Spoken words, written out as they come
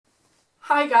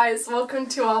Hi guys, welcome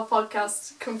to our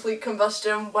podcast, Complete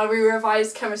Combustion, where we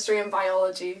revise chemistry and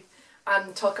biology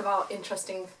and talk about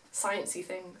interesting sciencey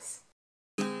things.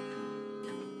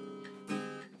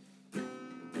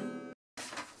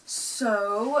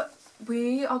 So,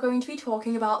 we are going to be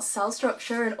talking about cell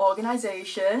structure and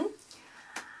organisation.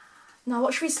 Now,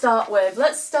 what should we start with?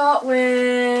 Let's start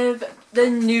with the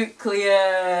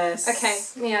nucleus. Okay,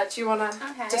 Mia, do you want to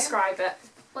describe it?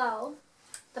 Well,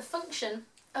 the function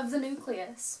of the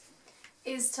nucleus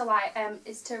is to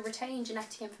retain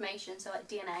genetic information, so like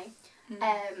DNA,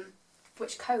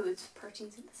 which codes protein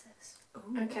synthesis.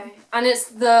 Ooh. Okay, and it's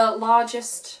the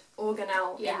largest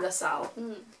organelle in the cell.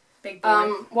 Big boy.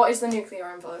 What is the nuclear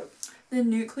envelope? The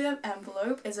nuclear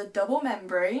envelope is a double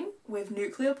membrane with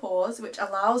nuclear pores which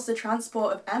allows the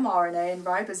transport of mRNA and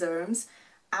ribosomes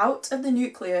out of the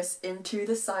nucleus into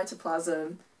the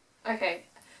cytoplasm. Okay.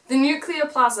 The nuclear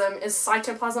plasm is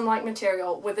cytoplasm-like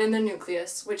material within the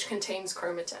nucleus which contains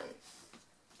chromatin.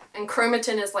 And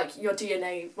chromatin is like your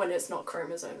DNA when it's not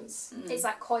chromosomes. It's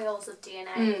like coils of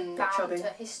DNA bound chubby.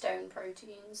 to histone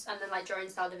proteins, and then like during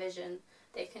cell division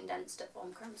they condense to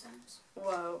form chromosomes.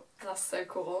 Whoa, that's so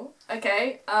cool.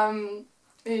 Okay,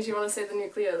 do you want to say the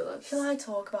nucleus? Shall I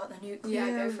talk about the nucleus? Yeah,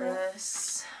 go for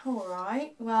it.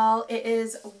 Alright, well, it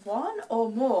is one or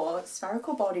more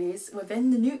spherical bodies within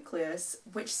the nucleus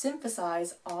which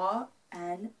synthesize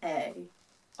RNA.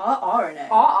 RNA.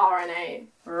 RNA.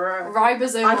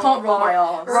 Ribosomal. I can't roll my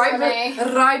R's.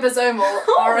 Ribosomal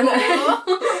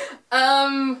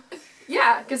RNA.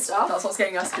 Yeah, good stuff. That's what's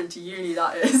getting us into uni,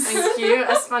 that is. Thank you,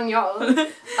 Espanol.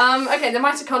 Okay, the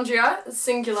mitochondria,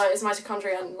 singular is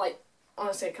mitochondria, and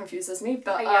honestly it confuses me,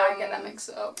 but I get that mixed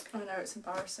up. I know, it's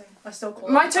embarrassing. I still call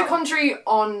it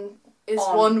mitochondrion is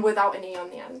one without an E on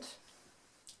the end.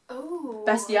 Oh.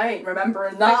 Bestie, I ain't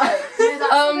remembering that. Okay. No,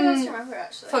 that's something else to remember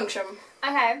actually. Function.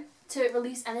 Okay. To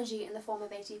release energy in the form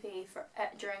of ATP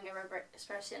during aerobic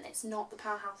respiration, it's not the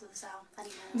powerhouse of the cell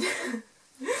anymore.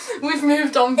 We've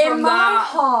moved on from In my that.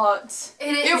 heart,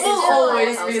 It will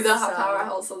always be the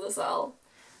powerhouse of the cell.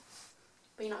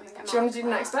 But you're not going to get Do you want to do the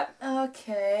next bit?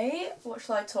 Okay, what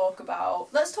shall I talk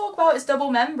about? Let's talk about its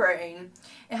double membrane.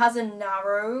 It has a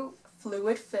narrow,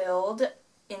 fluid-filled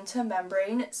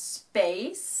intermembrane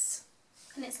space.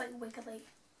 And it's like wiggly.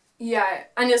 Yeah,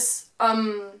 and it's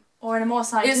Or in a more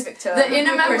scientific term, the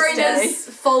inner membrane cristae. is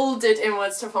folded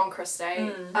inwards to form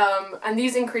cristae, and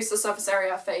these increase the surface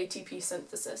area for ATP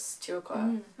synthesis to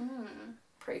occur.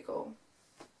 Pretty cool.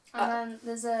 And then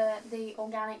there's the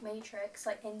organic matrix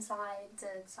inside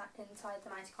the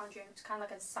mitochondrium. It's kind of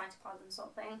like a cytoplasm sort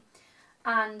of thing,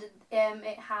 and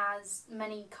it has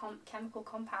many chemical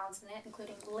compounds in it,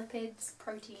 including lipids,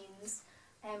 proteins,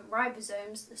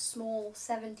 ribosomes, the small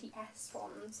 70S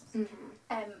ones,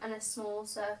 and a small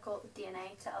circle of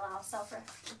DNA to allow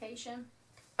self-replication.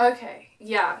 Okay,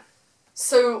 yeah.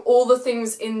 So all the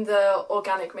things in the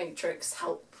organic matrix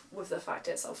help with the fact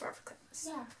it self-replicates.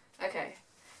 Yeah. Okay,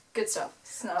 good stuff.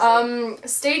 Snazzy.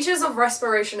 Stages of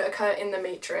respiration occur in the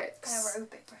matrix.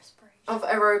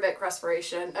 Aerobic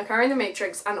respiration occur in the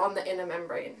matrix and on the inner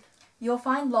membrane. You'll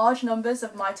find large numbers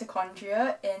of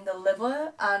mitochondria in the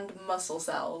liver and muscle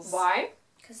cells. Why?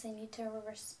 Because they need to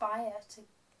respire to...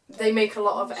 They make a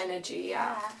lot of energy,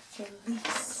 yeah.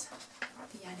 Release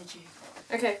the energy.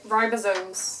 Okay,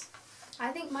 ribosomes.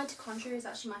 I think mitochondria is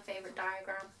actually my favourite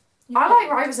diagram. I like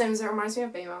ribosomes, it reminds me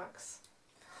of Baymax.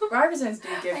 Ribosomes do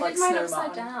give I did mine snowman.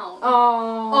 upside down.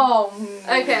 Oh.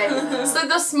 Okay, yeah. so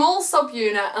the small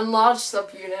subunit and large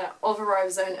subunit of a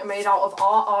ribosome are made out of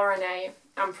rRNA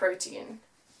and protein.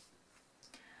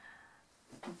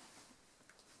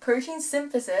 Protein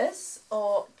synthesis,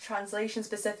 or translation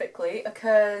specifically,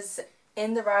 occurs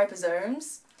in the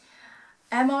ribosomes.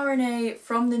 mRNA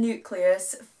from the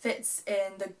nucleus fits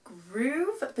in the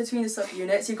groove between the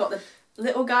subunits. You've got the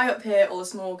little guy up here or the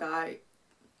small guy.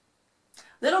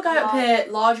 Little guy up here,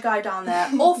 large guy down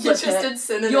there, or flip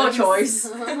it. Your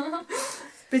choice.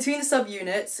 Between the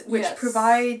subunits, which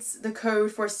provides the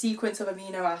code for a sequence of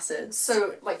amino acids.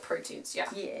 So, like proteins, yeah.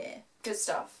 Yeah. Good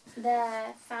stuff.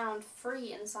 They're found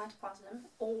free in cytoplasm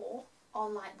or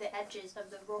on the edges of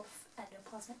the rough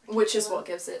endoplasmic reticulum. Which is what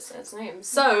gives it its name.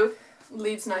 So,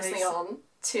 leads nicely on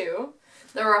to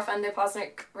the rough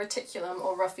endoplasmic reticulum,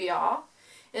 or rough ER.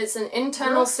 It's an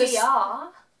internal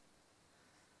system.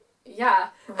 Yeah.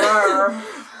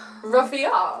 Rough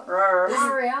ER. RER.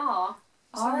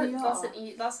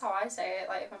 That's how I say it,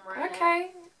 if I'm right.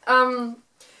 Okay.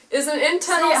 Is an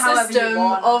internal system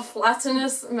of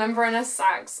flattenous membranous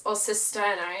sacs, or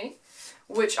cisternae,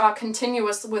 which are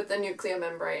continuous with the nuclear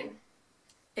membrane.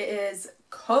 It is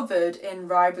covered in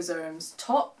ribosomes,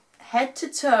 top head to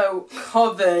toe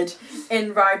covered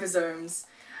in ribosomes,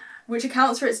 which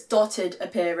accounts for its dotted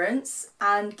appearance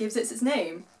and gives it its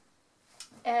name.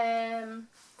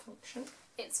 Function.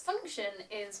 Its function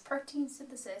is protein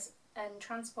synthesis and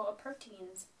transport of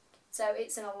proteins. So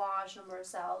it's in a large number of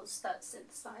cells that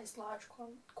synthesize large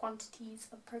quantities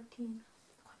of protein.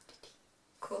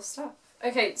 Cool stuff.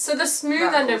 Okay, so the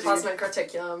smooth Radical endoplasmic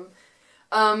reticulum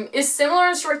is similar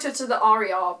in structure to the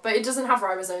RER, but it doesn't have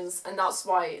ribosomes, and that's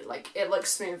why it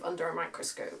looks smooth under a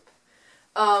microscope.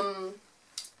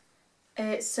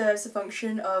 It serves the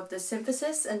function of the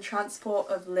synthesis and transport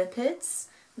of lipids.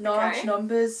 Large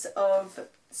numbers of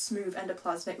smooth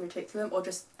endoplasmic reticulum, or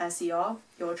just SER,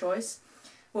 your choice,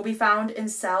 will be found in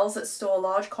cells that store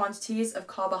large quantities of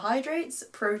carbohydrates,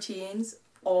 proteins,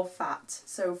 or fat.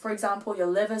 So, for example, your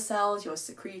liver cells, your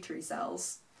secretory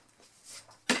cells.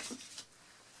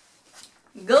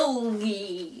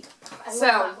 Golgi. I So,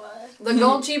 love that word. The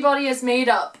Golgi body is made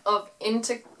up of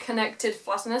interconnected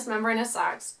flattenous membranous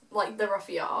sacs, like the rough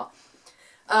ER.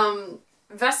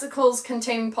 Vesicles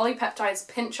containing polypeptides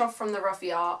pinch off from the rough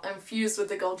ER and fuse with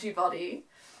the Golgi body.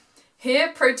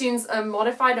 Here, proteins are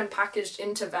modified and packaged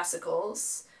into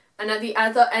vesicles, and at the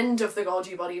other end of the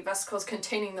Golgi body, vesicles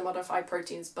containing the modified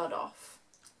proteins bud off.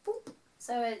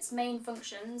 So its main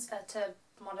functions are to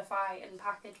modify and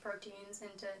package proteins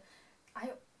into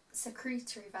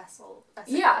secretory vesicles.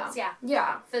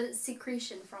 Yeah. For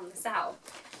secretion from the cell.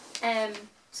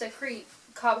 Secrete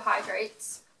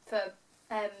carbohydrates for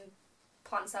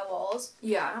plant cell walls.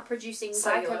 Yeah. Producing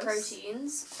Cellulose.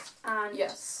 glycoproteins and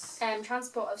Yes.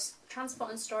 transport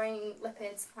and storing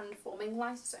lipids and forming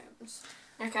lysosomes.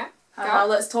 Okay. And now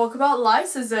let's talk about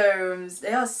lysosomes.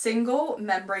 They are single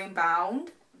membrane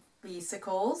bound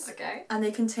vesicles. Okay. And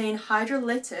they contain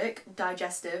hydrolytic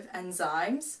digestive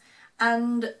enzymes.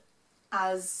 And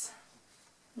as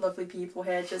lovely people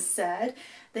here just said,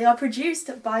 they are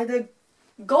produced by the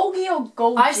Golgi or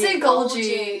Golgi? I say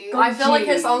Golgi. I feel like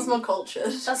it sounds more cultured.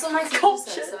 That's what my teacher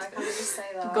Cultured. says, so I kind of just say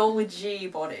that.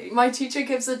 Golgi body. My teacher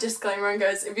gives a disclaimer and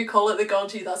goes, if you call it the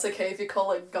Golgi, that's okay. If you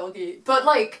call it Golgi. But,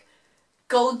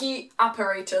 Golgi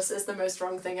apparatus is the most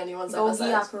wrong thing anyone's ever Golgi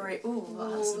said. apparatus. Ooh, that Oh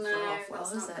doesn't feel no, off well,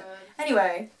 that's is not it? good.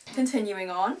 Anyway,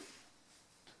 continuing on.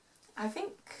 I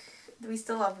think we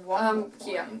still have one more point.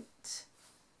 Yeah.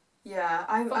 Yeah,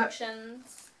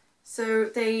 Functions. so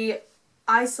they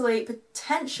isolate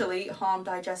potentially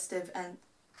harmful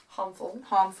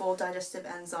digestive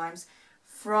enzymes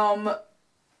from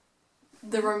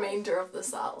The remainder of the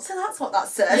cells. So that's what that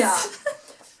says. Yeah.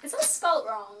 Is that spelt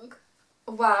wrong?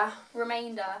 Where?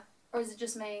 Remainder. Or is it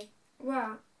just me?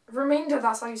 Where? Remainder,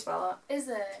 that's how you spell it. Is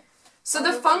it? So Oh, the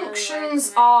that's the only way functions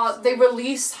to know are, they something.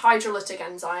 release hydrolytic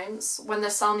enzymes when the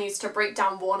cell needs to break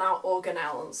down worn out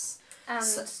organelles. And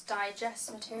So-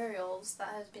 digest materials that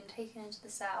has been taken into the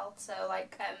cell. So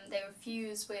they were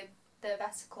fused with the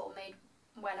vesicle made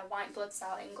when a white blood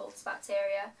cell engulfs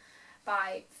bacteria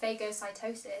by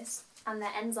phagocytosis, and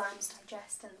their enzymes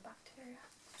digest in the bacteria.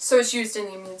 So it's used in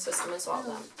the immune system as well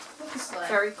then. Obviously.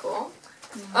 Very cool.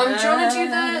 Do you want to do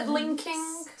the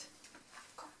linking?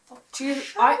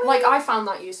 I found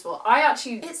that useful. I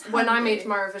actually, It's when I made handy.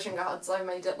 my revision cards, I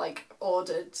made it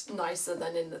ordered nicer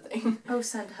than in the thing. Oh,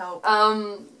 send help.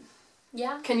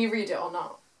 Yeah. Can you read it or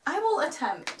not? I will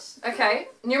attempt. Okay.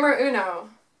 Numero uno.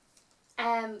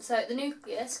 So the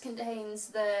nucleus contains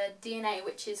the DNA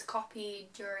which is copied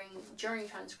during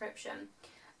transcription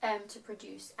to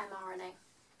produce mRNA.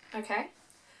 Okay.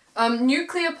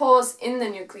 Nuclear pores in the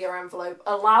nuclear envelope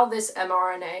allow this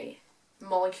mRNA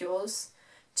molecules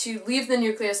to leave the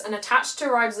nucleus and attach to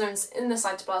ribosomes in the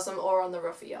cytoplasm or on the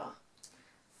rough ER.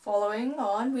 Following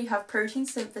on, we have protein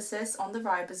synthesis on the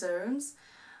ribosomes,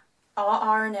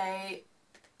 rRNA,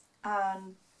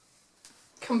 and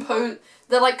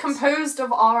They're composed of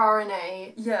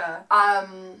rRNA yeah,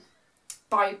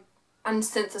 and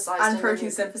synthesized and in protein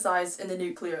the synthesized in the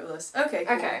nucleolus. Okay,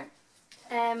 cool. Okay.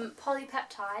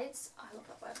 Polypeptides, I love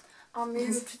that word, are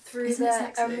moved through isn't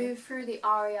it sexy? the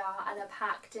aria and are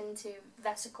packed into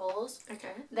vesicles.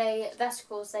 Okay.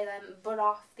 Vesicles then bud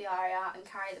off the aria and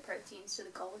carry the proteins to the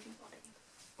Golgi body.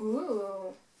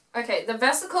 Ooh. Okay, the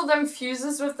vesicle then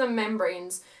fuses with the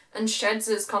membranes and sheds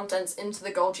its contents into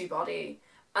the Golgi body.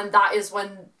 And that is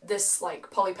when this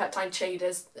polypeptide chain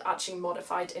is actually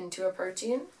modified into a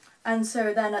protein. And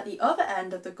so then at the other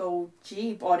end of the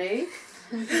Golgi body,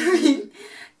 you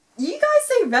guys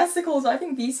say vesicles, I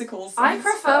think vesicles. I sounds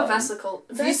prefer fun. vesicle.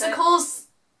 Vesicles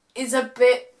is a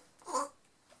bit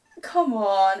Come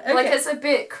on. Okay. it's a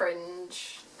bit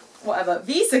cringe. Whatever.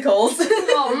 Vesicles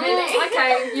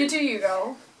Okay, you do you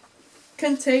go.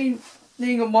 containing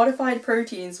modified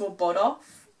proteins will bud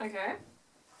off Okay.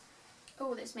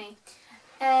 Oh, that's me.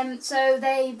 So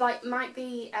they might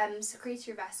be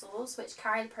secretory vessels which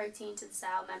carry the protein to the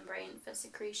cell membrane for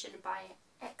secretion by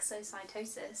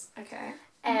exocytosis. Okay.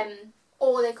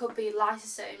 Or they could be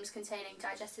lysosomes containing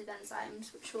digestive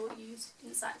enzymes which will use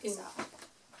inside the cell.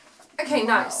 Okay,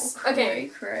 nice. Okay.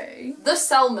 Cray. The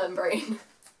cell membrane.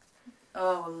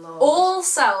 Oh lord. All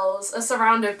cells are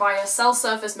surrounded by a cell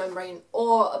surface membrane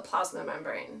or a plasma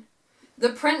membrane. The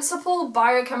principal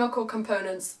biochemical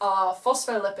components are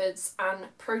phospholipids and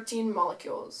protein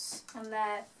molecules. And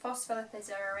their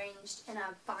phospholipids are arranged in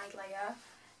a bilayer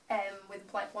with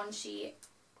like one sheet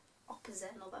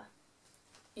opposite another.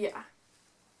 Yeah.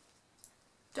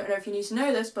 Don't know if you need to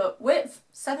know this, but width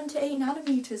 7 to 8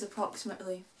 nanometers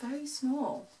approximately. Very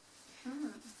small.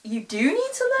 You do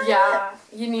need to learn it? Yeah,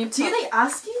 you need to. Do they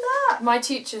ask you that? My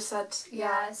teacher said.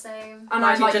 Yeah, same. And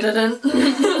My I'm like, teacher didn't.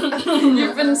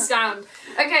 you've been scammed.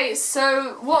 Okay,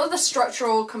 so what are the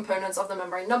structural components of the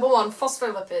membrane? Number one,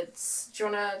 phospholipids. Do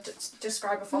you want to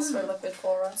describe a phospholipid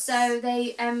for us? So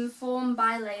they form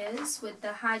bilayers with the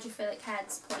hydrophilic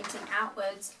heads pointing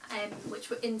outwards, which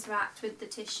will interact with the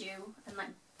tissue and like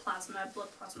blood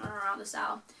plasma around the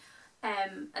cell,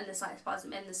 and the cytoplasm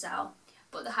in the cell.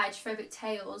 But the hydrophobic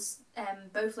tails,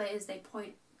 both layers, they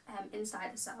point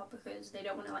inside the cell because they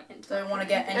don't want to like interact. Don't want to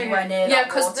get anywhere near Yeah, that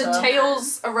because the water.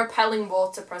 tails are repelling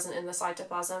water present in the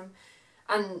cytoplasm,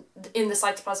 and in the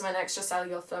cytoplasm and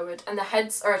extracellular fluid, and the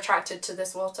heads are attracted to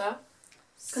this water.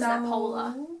 Because they're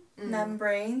polar.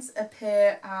 Membranes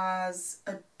appear as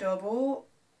a double,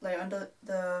 like under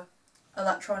the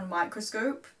electron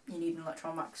microscope. You need an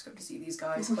electron microscope to see these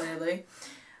guys clearly.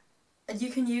 And you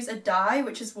can use a dye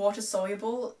which is water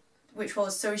soluble, which will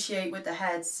associate with the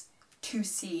heads to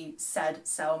see said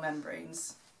cell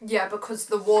membranes. Yeah, because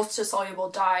the water-soluble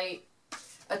dye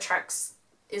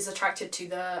is attracted to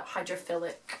the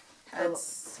hydrophilic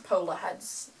Heads. polar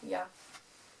heads. Yeah.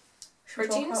 Should we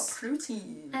talk about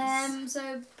Proteins? proteins?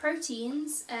 So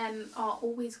proteins are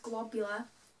always globular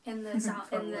in the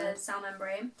cell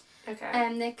membrane.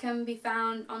 Okay. They can be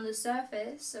found on the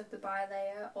surface of the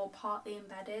bilayer or partly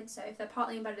embedded. So if they're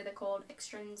partly embedded, they're called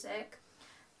extrinsic,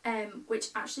 which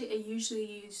actually are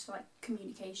usually used for like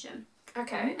communication.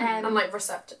 Okay. And like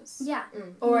receptors. Yeah.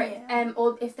 Mm.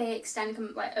 Or if they extend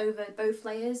like over both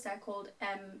layers, they're called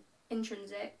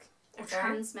intrinsic or Okay.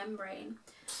 transmembrane.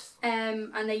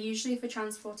 And they're usually for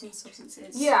transporting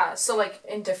substances. Yeah, so like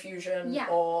in diffusion Yeah.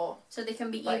 or So they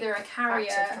can be like, either a active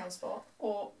carrier transport.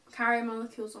 or carrier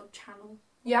molecules or channel.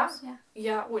 Yeah. Yeah.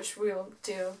 Yeah, which we'll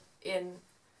do in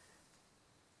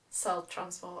cell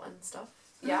transport and stuff.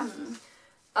 Yeah.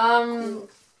 Mm.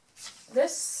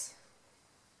 This.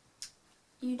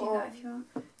 You do that if you want.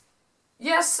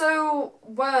 Yeah, so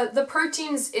where the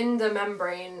proteins in the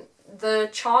membrane, the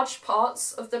charged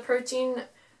parts of the protein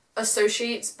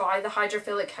associates by the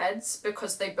hydrophilic heads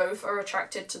because they both are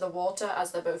attracted to the water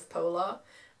as they're both polar,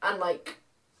 and like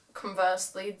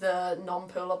conversely the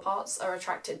non-polar parts are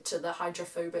attracted to the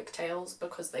hydrophobic tails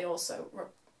because they also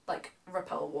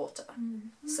repel water.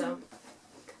 So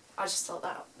I just thought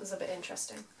that was a bit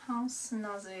interesting. How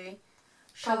snazzy.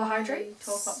 Shall we Carbohydrates?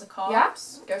 talk about the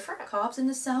carbs? Yeah, go for it. Carbs in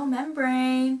the cell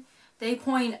membrane. They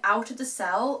point out of the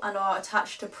cell and are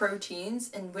attached to proteins,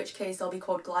 in which case they'll be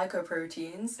called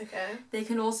glycoproteins. Okay. They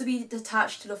can also be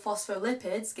attached to the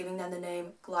phospholipids, giving them the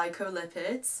name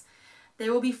glycolipids. They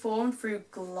will be formed through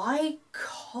Glycosylation.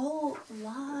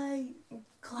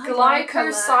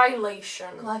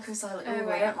 Glycosylation. Oh, Ooh, I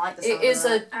right. don't like the It sound is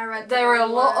of that. I read There are a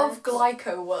the lot words. of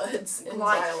glyco words in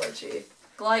biology.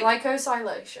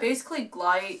 Glycosylation. Basically,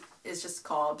 is just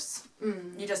carbs.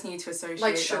 You just need to associate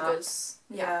Like that. sugars.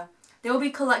 Yeah. They will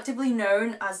be collectively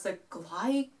known as the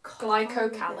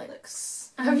Glycocalyx.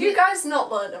 Have you guys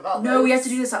not learned about No, those? we have to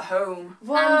do this at home.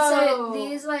 Whoa. And so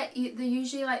these they're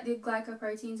usually like the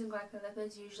glycoproteins and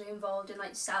glycolipids usually involved in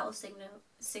like cell signaling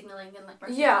and like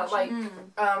recognition. Yeah, like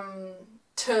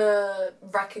to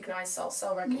recognize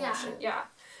cell recognition. Yeah.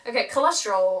 Okay,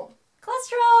 cholesterol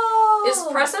Cholesterol is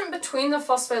present between the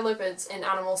phospholipids in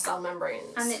animal cell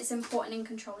membranes. And it's important in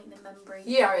controlling the membrane.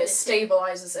 Yeah, it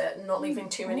stabilizes it, not leaving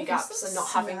too many Oh, gaps this and is not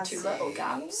having too little snazzy.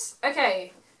 gaps.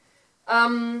 Okay.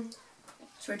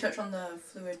 Should we touch on the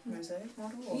fluid mosaic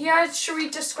model? or- Yeah, should we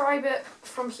describe it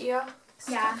from here?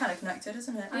 Yeah. Kind of connected,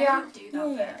 isn't it? I Yeah. did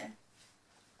do that bit.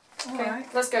 Okay,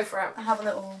 Alright. let's go for it. I have a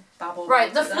little babble.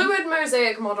 Right, the about it then. fluid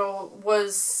mosaic model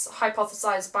was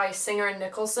hypothesized by Singer and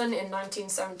Nicholson in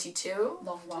 1972.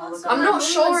 Long while That's ago. I'm My not mum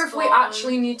sure was if we born.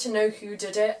 actually need to know who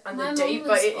did it and My the mum date, was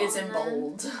but it is born in then.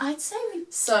 bold. I'd say we.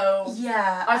 So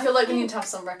Yeah. I feel like we think- need to have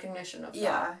some recognition of that.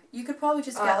 Yeah, you could probably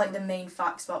just get like Um, the main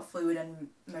facts about fluid and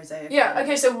mosaic. Yeah,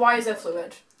 okay, so why is it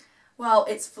fluid? Well,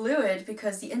 it's fluid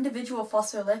because the individual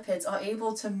phospholipids are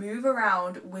able to move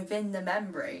around within the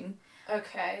membrane,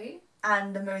 Okay.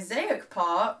 and the mosaic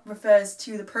part refers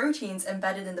to the proteins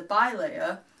embedded in the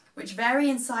bilayer, which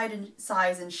vary in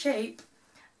size and shape,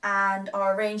 and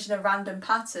are arranged in a random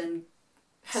pattern.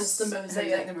 Hence the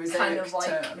mosaic, Hence the mosaic kind of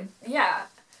like term. yeah.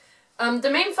 The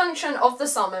main function of the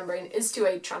cell membrane is to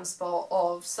aid transport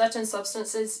of certain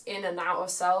substances in and out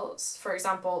of cells. For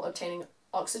example, obtaining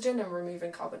oxygen and removing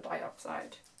carbon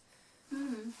dioxide.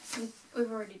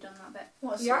 We've already done that bit.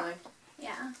 What's Yeah. like?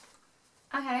 Yeah.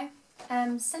 Okay.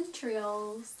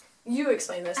 Centrioles. You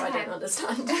explain this. I Okay. don't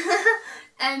understand.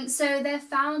 So they're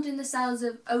found in the cells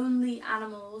of only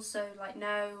animals, so like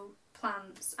no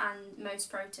plants and most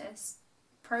protists.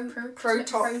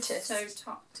 Protoctists.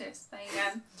 Protoctists. There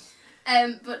you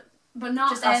go. But not.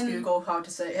 Just ask Google how to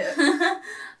say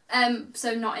it.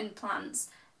 So not in plants.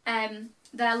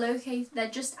 They're located. They're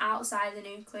just outside the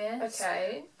nucleus.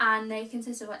 Okay. And they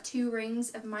consist of like 2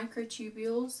 rings of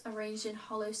microtubules arranged in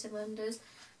hollow cylinders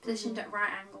positioned at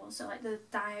right angles. So like the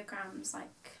diagrams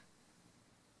like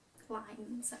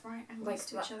lines at right angles Like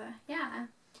to that. each other. Yeah.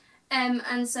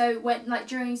 And so when like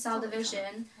during cell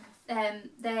division,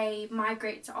 they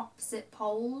migrate to opposite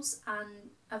poles and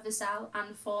of the cell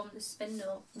and form the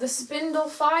spindle. The spindle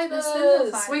fibers.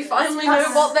 spindle fibers. We finally Yes.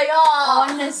 know what they are.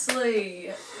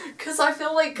 Honestly, Because I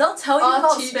feel like they'll tell you Our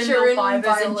about teacher spindle in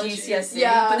fibers in biology. GCSE,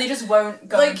 Yeah. but they just won't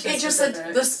go like into it just said the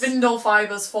specifics. spindle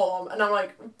fibers form, and I'm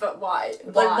like, but why?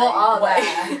 Why? Like, what are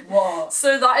Where? they? What?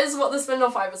 So that is what the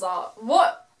spindle fibers are.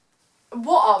 What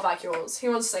are vacuoles?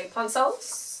 Who wants to say plant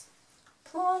cells?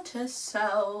 Plantar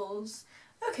cells.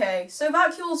 Okay, so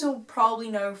vacuoles you'll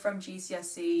probably know from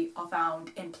GCSE are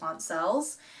found in plant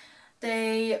cells.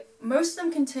 Most of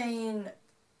them contain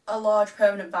a large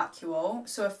permanent vacuole,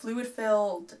 so a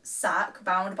fluid-filled sac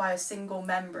bound by a single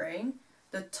membrane,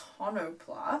 the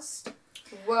tonoplast.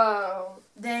 Whoa.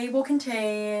 They will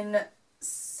contain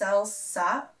cell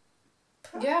sap,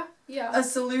 Yeah. a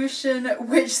solution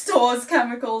which stores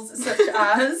chemicals such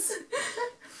as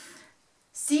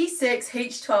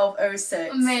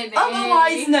C6H12O6, Maybe.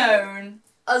 otherwise known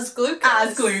As glucose.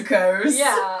 as glucose.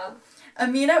 Yeah.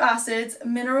 Amino acids,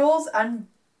 minerals, and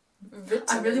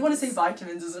Vitamins. I really want to say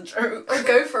vitamins as a joke. Oh,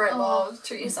 go for it, Oh. love.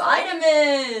 Treat yourself.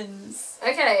 Vitamins!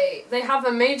 Okay, they have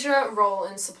a major role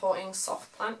in supporting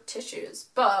soft plant tissues,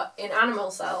 but in animal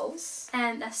cells.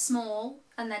 And they're small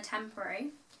and they're temporary.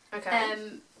 Okay.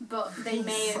 But they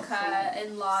may occur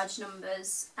in large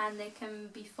numbers and they can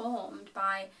be formed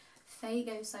by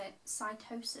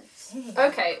phagocytosis.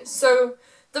 Okay, so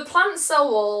the plant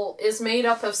cell wall is made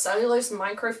up of cellulose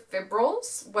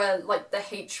microfibrils, where like the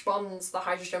H bonds, the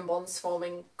hydrogen bonds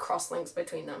forming cross links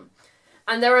between them.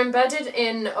 And they're embedded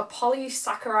in a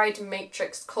polysaccharide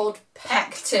matrix called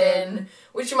pectin,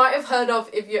 which you might have heard of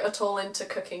if you're at all into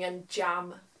cooking and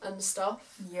jam and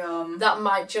stuff. Yum. That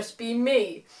might just be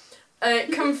me.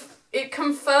 It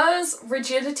confers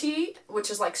rigidity, which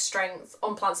is like strength,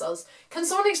 on plant cells. Can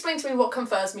someone explain to me what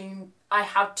confers mean? I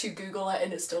had to Google it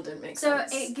and it still didn't make So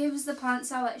sense. it gives the plant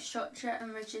cell like structure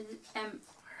and rigidity,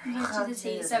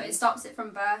 so it stops it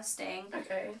from bursting.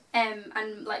 Okay.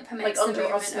 And like permits Like the under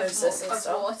movement osmosis and of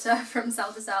stuff. water from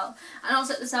cell to cell. And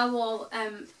also the cell wall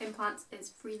in plants is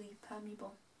freely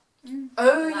permeable.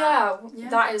 Oh Yeah.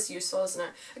 that is useful, isn't it?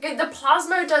 Okay, the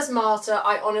plasmodesmata,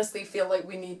 I honestly feel like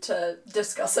we need to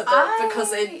discuss a bit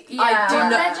because I do Well,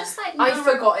 know. they're just like I narrow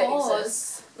forgot it pores.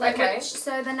 exists. Like Okay.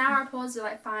 so the narrow pores are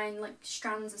like fine like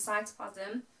strands of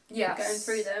cytoplasm Yes. going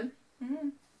through them.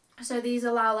 Mm. So these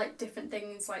allow like different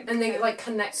things like And they like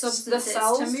connect the substances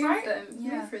cells, to move right? them,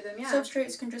 Yeah. move through them. Yeah.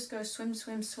 Substrates can just go swim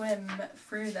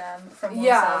through them from one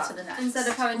Yeah. cell to the next. Instead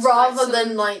of having to, Rather like, than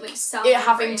some, like cell it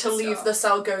having membrane to leave stuff. the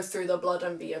cell, go through the blood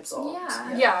and be absorbed.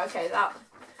 Yeah. Yeah, okay, that.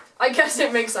 I guess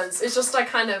it makes sense. It's just I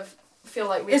kind of feel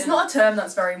like we It's didn't- not a term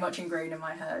that's very much ingrained in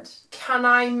my head. Can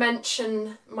I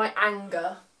mention my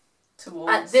anger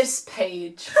Towards at this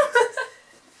page?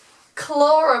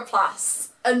 Chloroplast,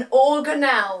 an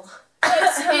organelle.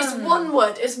 It's one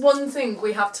word, it's one thing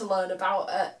we have to learn about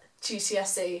at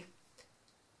GCSE.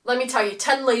 Let me tell you,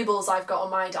 10 labels I've got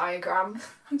on my diagram.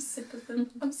 I'm sick of them.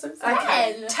 I'm so sad.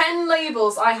 Okay, 10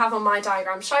 labels I have on my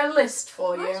diagram. Shall I list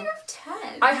for Why you? do you have 10?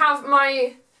 I have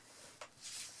my...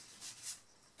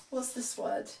 What's this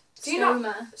word? Do you know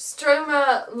Stroma.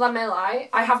 stroma lamellae?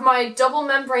 I have my double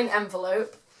membrane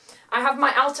envelope. I have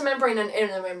my outer membrane and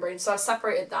inner membrane, so I've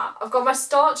separated that. I've got my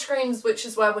starch grains, which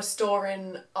is where we're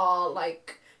storing our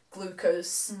like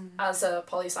glucose as a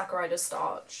polysaccharide as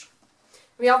starch.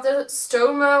 We have the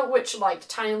stoma, which are like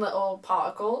tiny little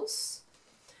particles.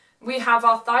 We have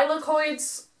our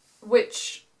thylakoids,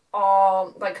 which are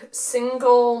like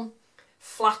single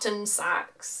flattened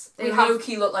sacs. They We have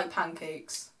low-key look like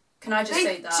pancakes. Can I just they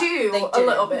say that? do They a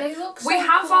little bit. They look so We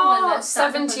have cool when our they're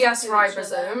stacked up on 70S top of each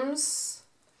other. ribosomes.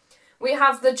 We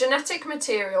have the genetic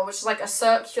material, which is like a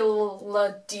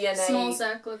circular DNA. Small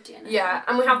circle of DNA. Yeah,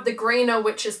 and we have the grainer,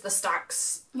 which is the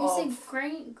stacks You say of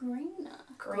grainer.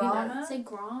 grainer. Say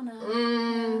grana.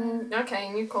 Okay,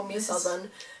 and you call me southern.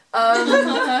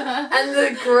 And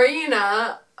the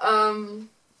grainer,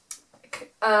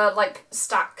 like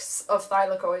stacks of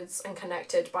thylakoids and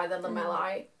connected by the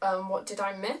lamellae. What did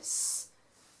I miss?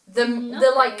 The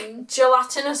like Nothing.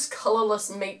 gelatinous colourless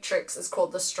matrix is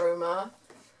called the stroma.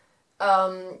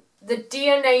 The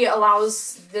DNA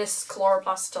allows this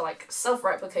chloroplast to like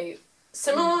self-replicate.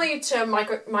 Similarly to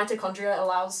mitochondria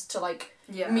allows to like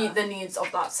meet the needs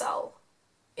of that cell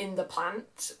in the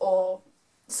plant or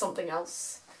something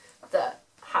else that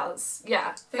has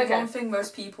I think one thing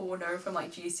most people will know from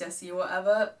like GCSE or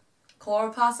whatever,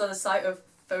 chloroplasts are the site of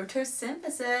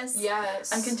photosynthesis.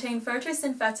 Yes. And contain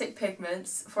photosynthetic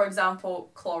pigments, for example,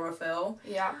 chlorophyll,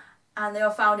 Yeah. and they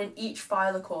are found in each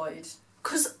thylakoid.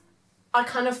 Because I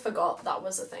kind of forgot that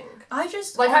was a thing. I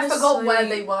just Like, I forgot where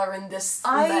honestly- they were in this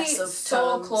I mess of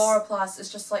saw terms. chloroplast as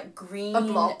just like green A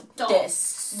blob.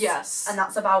 discs. Yes. And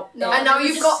that's about No, it. And now they were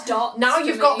you've just got dots now to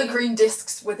you've got the me. green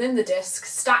discs within the disc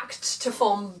stacked to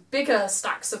form bigger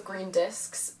stacks of green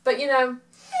discs. But you know,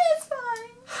 It's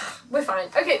fine. we're fine.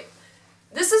 Okay,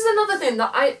 this is another thing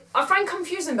that I find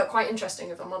confusing but quite interesting,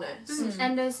 if I'm honest.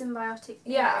 Endosymbiotic.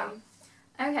 Yeah. theory.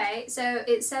 Okay, so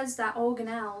it says that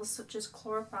organelles such as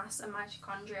chloroplasts and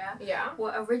mitochondria Yeah.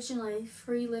 were originally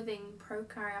free-living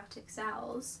prokaryotic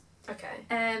cells. Okay.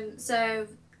 The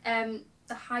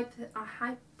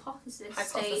hypothesis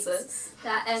states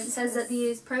that says that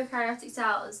these prokaryotic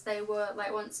cells, they were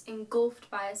like once engulfed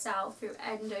by a cell through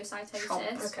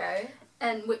endocytosis, Okay.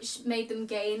 and which made them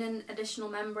gain an additional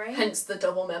membrane. Hence the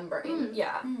double membrane.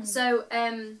 Yeah.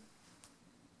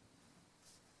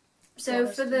 So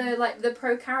for the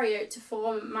prokaryote to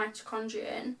form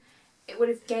mitochondrion, it would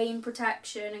have gained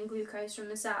protection and glucose from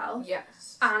the cell,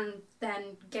 Yes. and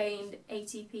then gained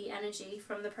ATP energy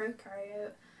from the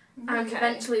prokaryote. And Okay.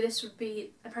 eventually this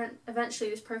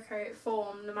prokaryote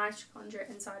formed the mitochondria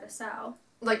inside a cell.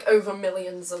 Like over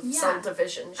millions of Yeah. cell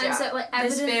divisions. And Yeah. so like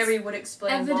This evidence theory would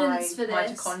explain why evidence for this.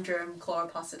 mitochondria and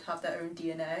chloroplasts would have their own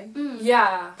DNA.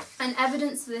 Yeah. And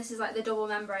evidence for this is like the double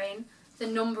membrane, the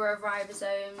number of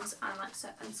ribosomes, and like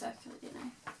and circular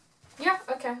DNA. Yeah.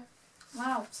 Okay.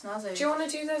 Wow, snazzy. Do you want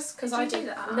to do this? Because Did I you do did.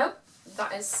 that? Nope.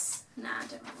 That is. Nah, I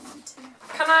don't really want to.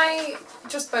 Can I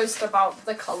just boast about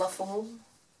the colourfulness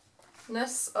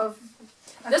of?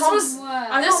 This was.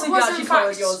 I This can't believe you was actually in followed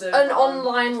fact yours in. an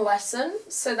online lesson,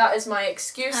 so that is my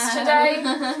excuse today.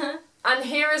 And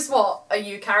here is what a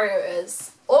eukaryote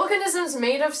is. Organisms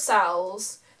made of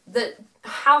cells that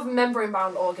have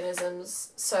membrane-bound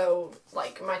organisms, so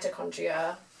like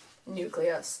mitochondria,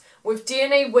 nucleus, with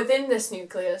DNA within this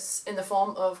nucleus in the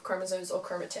form of chromosomes or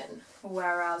chromatin.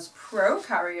 Whereas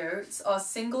prokaryotes are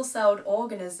single-celled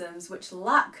organisms which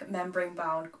lack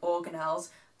membrane-bound organelles,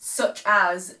 such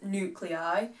as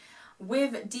nuclei,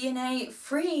 with DNA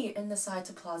free in the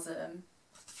cytoplasm.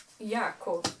 Yeah,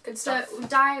 cool. Good So stuff.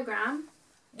 diagram.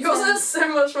 Yours is so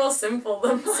much more simple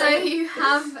than mine. So you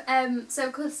have so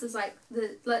of course there's like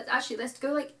let's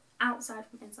go like outside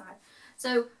from inside.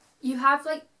 So you have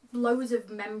like loads of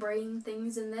membrane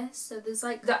things in this. So there's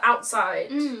like The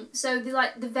outside. so the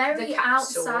very The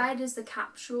capsule. outside is the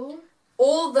capsule,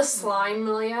 All the slime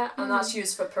layer, and that's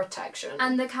used for protection.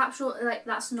 and the capsule like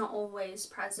that's not always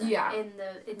present Yeah. in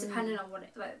it depending on what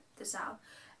it like the cell.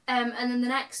 And then the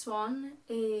next one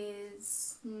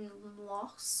is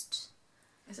lost.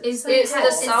 Is It's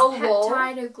the cell wall.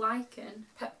 Peptidoglycan.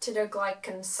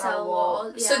 Peptidoglycan Cell cell wall,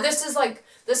 wall. yeah. So this is like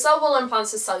the cell wall in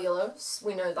plants is cellulose.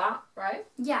 We know that, right?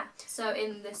 Yeah. So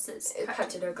in this it's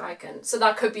Peptidoglycan. So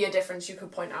that could be a difference you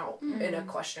could point out in a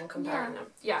question comparing them.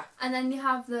 Yeah. And then you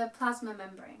have the plasma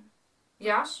membrane.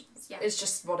 Yeah. Yeah. It's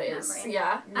just what it is. Membrane.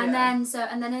 Yeah.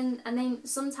 And then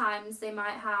sometimes they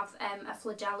might have a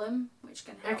flagellum, which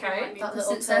can help Okay. them, like, That because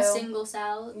little since they're tail. single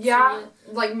cell. Yeah.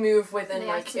 Like move within They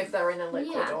like have to- if they're in a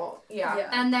liquid Yeah. or yeah.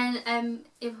 And then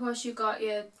of course you've got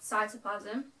your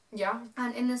cytoplasm, Yeah.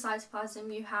 and in the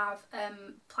cytoplasm you have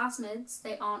plasmids.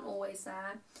 They aren't always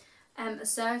there. a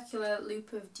circular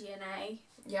loop of DNA,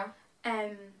 Yeah.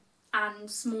 and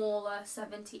smaller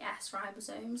 70S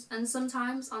ribosomes. And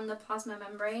sometimes on the plasma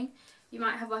membrane, you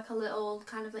might have like a little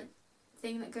kind of like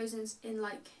thing that goes in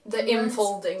like The inwards.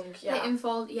 infolding, yeah. The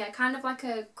infold, yeah, kind of like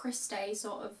a cristae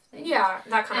sort of thing. Yeah,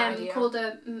 that kind of idea. Called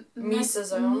a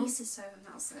mesosome. Mesosome,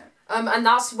 that's it. And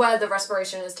that's where the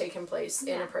respiration is taking place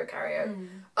in a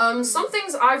prokaryote. Some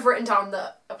things I've written down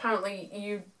that apparently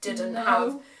you didn't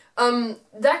have.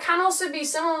 There can also be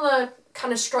similar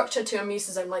kind of structure to a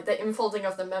mesosome, like the infolding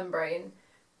of the membrane.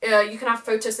 You can have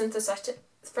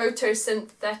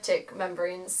photosynthetic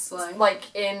membranes,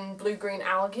 like in blue-green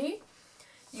algae.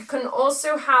 You can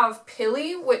also have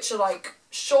pili, which are like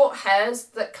short hairs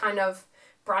that kind of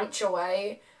branch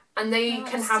away, and they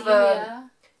can have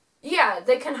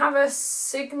they can have a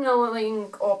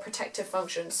signaling or protective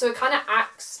function. So it kind of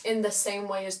acts in the same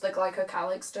way as the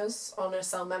glycocalyx does on a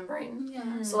cell membrane.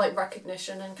 Yeah. So like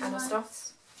recognition and kind of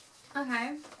stuff.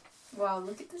 Okay. Wow,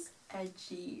 look at this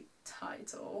edgy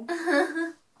title.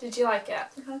 Did you like it?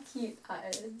 Look how cute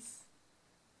that is.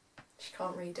 She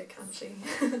can't read it, can she?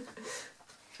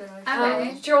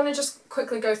 Okay. Do you want to just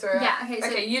quickly go through it? Yeah, okay. So,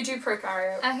 Okay, you do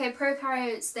prokaryote. okay,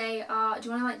 prokaryotes, they are... Do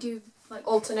you want to, like, do... like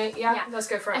Alternate, yeah? Yeah. Let's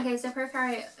go for it. Okay, so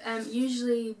prokaryote,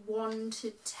 usually 1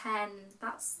 to 10,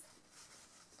 that's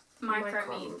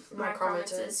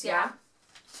micrometers, yeah.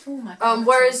 Oh my god.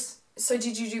 Whereas, so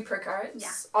did you do prokaryotes?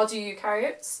 Yeah. I'll do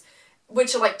eukaryotes,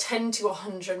 which are like 10 to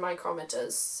 100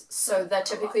 micrometers. So they're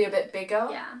typically a bit bigger.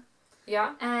 Yeah.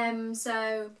 Yeah?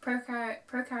 So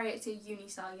prokaryotes are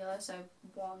unicellular, so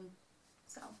one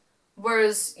cell.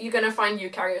 Whereas you're going to find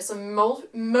eukaryotes are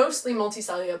mostly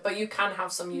multicellular, but you can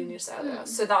have some unicellular.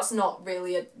 So that's not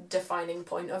really a defining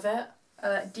point of it.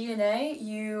 DNA,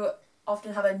 you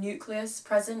often have a nucleus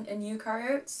present in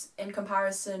eukaryotes in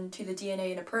comparison to the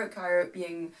DNA in a prokaryote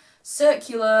being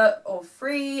circular or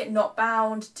free, not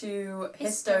bound to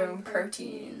histone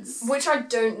proteins. Which I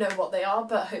don't know what they are,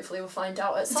 but hopefully we'll find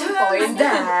out at some I point.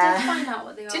 did find out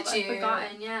what they are, Did but you? I've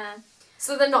forgotten, yeah.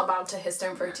 So they're not bound to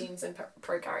histone proteins in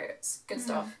prokaryotes. Good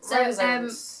stuff. So,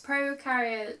 Ribosomes,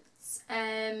 prokaryotes,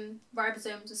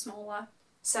 ribosomes are smaller.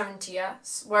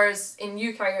 70S, whereas in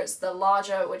eukaryotes they're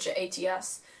larger, which are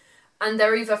 80S. And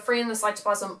they're either free in the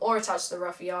cytoplasm or attached to the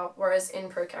rough ER, whereas in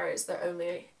prokaryotes they're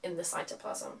only in the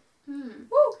cytoplasm.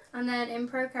 Woo! And then in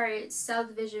prokaryotes, cell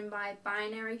division by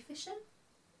binary fission.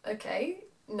 Okay,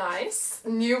 nice.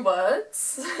 New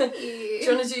words. Do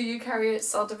you want to do eukaryote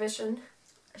cell division?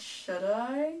 Should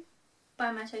I?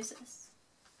 By mitosis.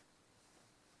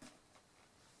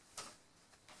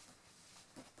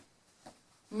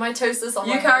 Mitosis or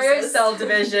Eukaryote meiosis? cell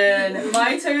division.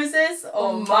 Mitosis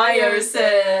or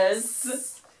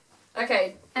meiosis?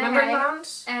 Okay, membrane bound?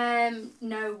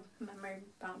 No membrane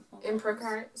bound. In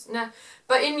prokaryotes? No.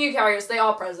 But in eukaryotes they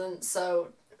are present, so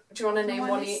do you want to name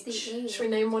one is the each? E? Should we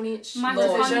name one each? Division?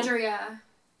 Mitochondria.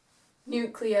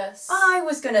 Nucleus. I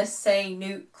was gonna say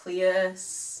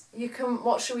nucleus. You can,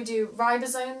 what should we do?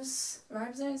 Ribosomes?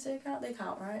 Ribosomes, they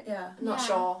count, right? Yeah. Not Yeah.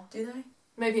 sure. Do they?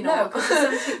 Maybe No, not. 'cause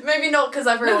some Maybe not because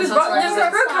everyone has no,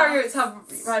 ribosomes. prokaryotes have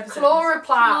ribosomes.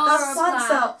 Chloroplast. That's plant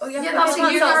cell. Oh yeah, Yeah, that's a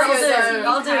plant cells. eukaryote.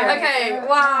 I'll do it. Okay,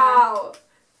 wow.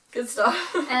 Good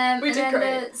stuff. We And did then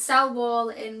great. the cell wall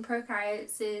in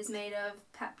prokaryotes is made of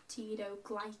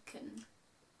peptidoglycan.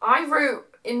 I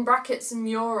wrote in brackets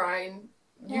murine.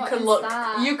 You What can is look.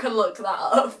 that? You can look that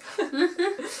up.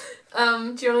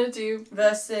 Do you want to do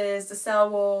Versus the cell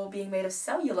wall being made of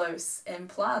cellulose in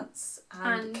plants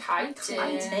and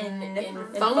chitin in in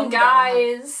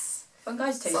fungi?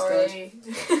 fungi taste good. Sorry.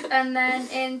 And then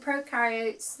in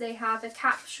prokaryotes, they have a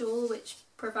capsule which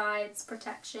provides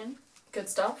protection. Good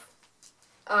stuff.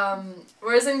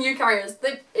 Whereas in eukaryotes,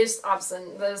 it's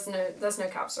absent. There's no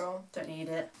capsule. Don't need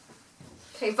it.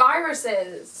 Okay,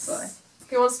 viruses. Sorry.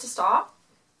 Who wants to start?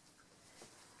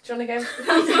 Do you want to go?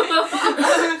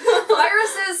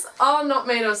 Viruses are not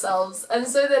made of cells, and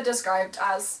so they're described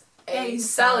as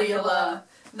acellular.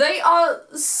 They are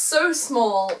so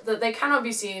small that they cannot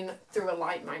be seen through a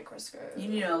light microscope. You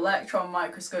need an electron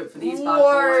microscope for these bad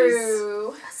boys.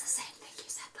 Whoa. That's the same thing you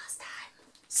said last time.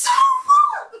 So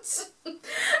what?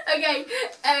 Okay.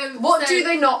 What so do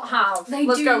they not have? They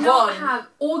Let's do go. not 1, have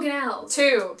organelles,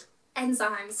 2,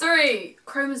 enzymes, 3,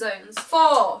 chromosomes,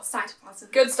 4.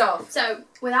 cytoplasm. Good stuff. So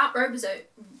without ribosomes,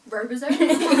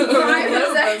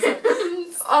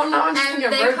 Oh no, I'm just thinking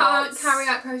of they robots. can't carry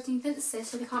out protein synthesis,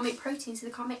 so they can't make proteins, so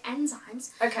they can't make enzymes.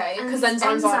 Okay, And because these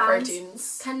enzymes are enzymes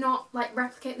proteins. Cannot like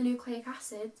replicate the nucleic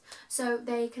acid, so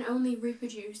they can only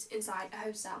reproduce inside a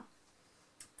host cell.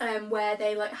 Where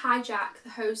they like hijack the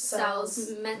host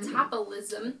cell's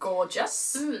metabolism.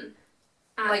 Gorgeous.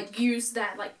 and Like- use their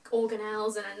like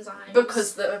organelles and enzymes.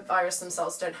 Because the virus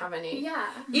themselves don't have any. Yeah.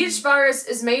 Each virus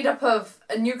is made up of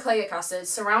a nucleic acid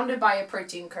surrounded by a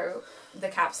protein coat, the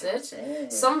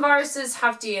capsid. Some viruses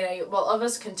have DNA, while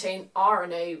others contain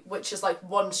RNA, which is like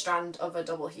one strand of a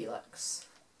double helix.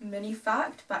 Mini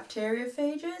fact,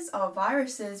 bacteriophages are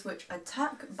viruses which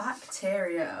attack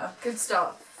bacteria. Good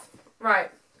stuff.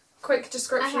 Right. Quick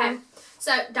description. Okay.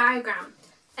 So diagram.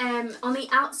 On the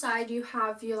outside you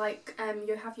have your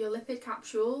you have your lipid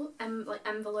capsule like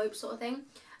envelope sort of thing,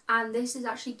 and this is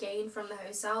actually gained from the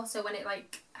host cell. So when it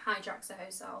like hijacks the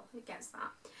host cell, it gets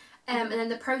that. And then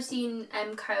the protein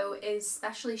coat is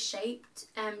specially shaped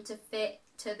to fit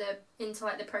into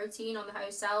like the protein on the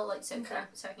host cell, like so it can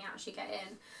actually get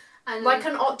in. And Like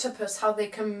an octopus, how they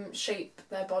can shape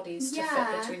their bodies to Yeah.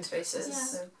 fit between spaces. Yeah.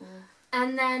 So cool.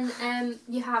 And then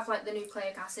you have like the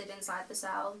nucleic acid inside the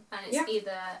cell, and it's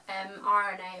either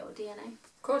RNA or DNA.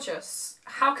 Gorgeous.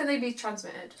 How can they be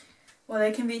transmitted? Well,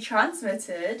 they can be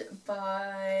transmitted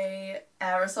by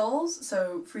aerosols,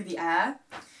 so through the air,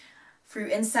 through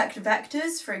insect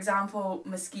vectors, for example,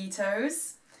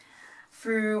 mosquitoes,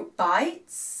 through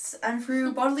bites, and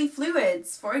through bodily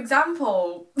fluids, for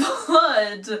example,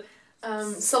 blood,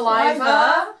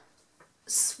 Saliva.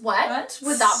 Sweat?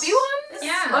 Would that be one?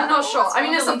 Yeah. I'm not sure. I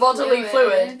mean, it's a bodily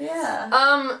fluid.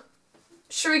 Yeah.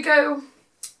 Should we go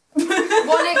two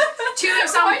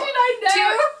examples? Why did I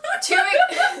know?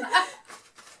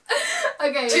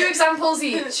 Okay. Two examples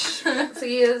each,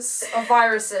 please, of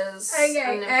viruses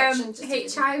and infection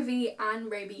disease. HIV and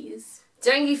rabies.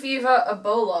 Dengue fever,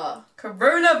 Ebola.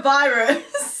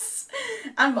 Coronavirus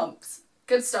and mumps.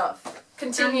 Good stuff.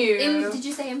 Continue. Did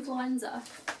you say influenza?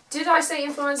 Did I say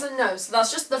influenza? No, so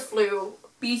that's just the flu.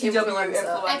 BTW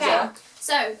Influenza. Okay.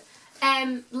 So,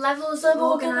 levels of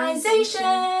organisation.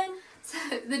 So,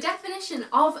 the definition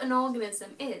of an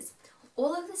organism is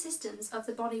all of the systems of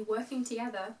the body working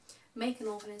together make an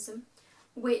organism,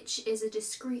 which is a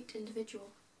discrete individual.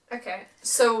 Okay,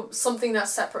 so something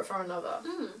that's separate from another.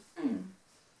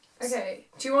 Okay,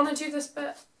 do you want to do this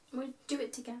bit? We do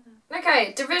it together.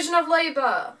 Okay, division of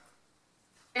labour.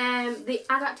 The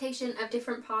adaptation of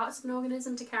different parts of an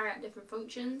organism to carry out different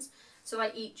functions. So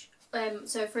like each,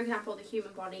 so for example, the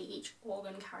human body, each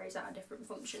organ carries out a different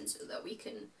function so that we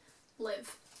can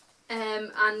live.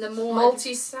 And the more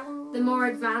Multicellular. the more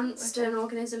advanced an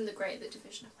organism, the greater the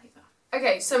division of labour.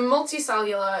 Okay, so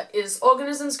multicellular is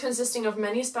organisms consisting of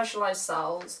many specialised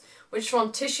cells which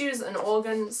form tissues and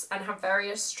organs and have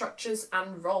various structures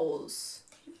and roles.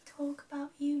 Did we talk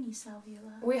about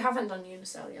unicellular? We haven't done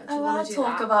unicellular. Do you Oh, want I'll to do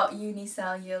talk that? about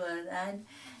unicellular then.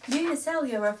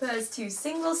 Unicellular refers to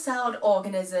single-celled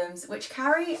organisms which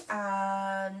carry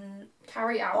out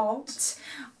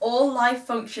all life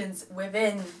functions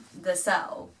within the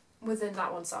cell. Within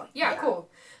that one cell. Yeah, Yeah. cool.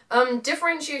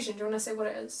 Differentiation, do you want to say what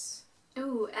it is?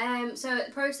 Ooh, so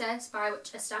the process by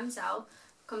which a stem cell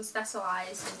becomes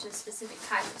specialised into a specific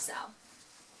type of cell.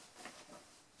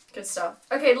 Good stuff.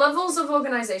 Okay, levels of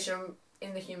organisation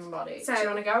in the human body. So- do you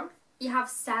want to go? You have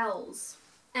cells.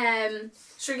 Should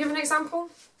we give an example?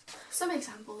 Some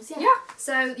examples, yeah. Yeah.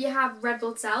 So you have red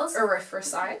blood cells.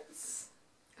 Erythrocytes.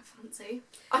 Fancy.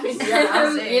 I mean,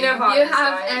 fancy. you know how You it is,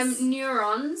 have guys.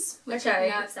 neurons, which Okay.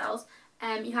 are nerve cells.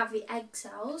 You have the egg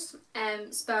cells,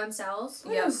 sperm cells,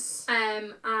 Yes.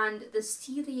 and the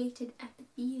ciliated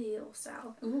epithelial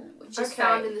cell, which is Okay.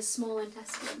 found in the small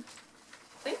intestine.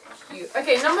 Thank you.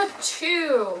 Okay, number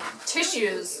 2,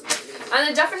 tissues. And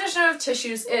the definition of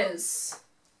tissues is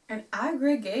An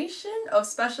aggregation of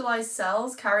specialized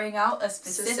cells carrying out a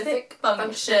specific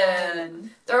function.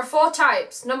 function. there are 4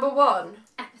 types. Number 1,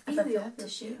 Epithelial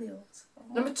tissue,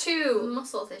 number 2,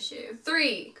 muscle tissue,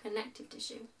 3, connective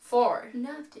tissue, 4.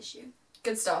 nerve tissue.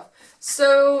 Good stuff.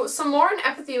 So, some more in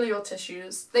epithelial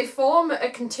tissues. They form a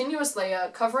continuous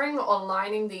layer covering or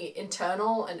lining the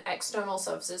internal and external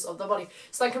surfaces of the body.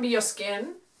 So that can be your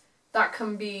skin. That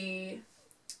can be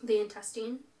The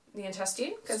intestine. the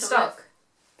intestine. Good Stomach. stuff.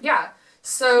 Yeah.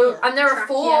 So, Yeah. and there are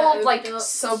 4 Trachea, like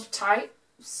oviduct.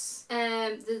 subtypes.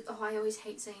 I always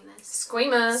hate saying this.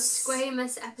 Squamous.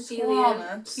 Squamous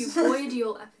epithelium, Squamous.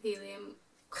 cuboidal epithelium,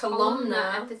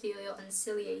 columnar Columnar. epithelial, and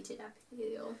ciliated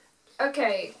epithelial.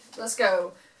 Okay, let's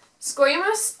go.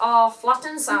 Squamous are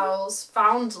flattened cells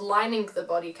found lining the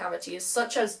body cavities,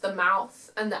 such as the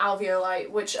mouth and the alveoli,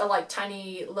 which are like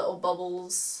tiny little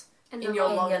bubbles And in the your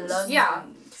lung. lungs. Yeah.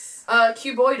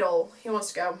 Cuboidal. Who wants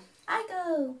to go? I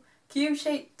go.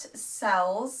 Cube-shaped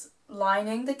cells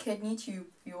lining the kidney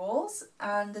tubules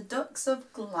and the ducts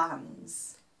of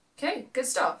glands. Okay, good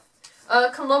stuff.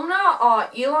 Columnar are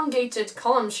elongated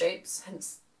column shapes,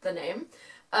 hence the name,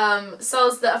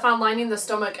 cells that are found lining the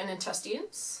stomach and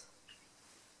intestines.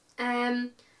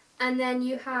 And then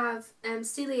you have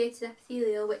ciliated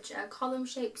epithelial, which are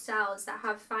column-shaped cells that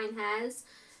have fine hairs,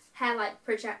 hair-like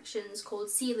projections called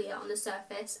cilia on the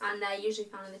surface, and they're usually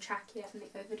found in the trachea and the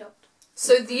oviduct.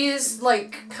 So these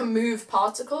like can move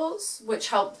particles, which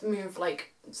help move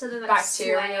like So they're like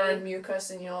bacteria sway. and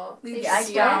mucus in your Leave They the egg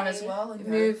sway. down as well. And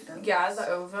move. your Yeah, the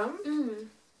ovum. Mm.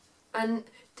 And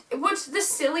would the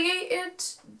ciliated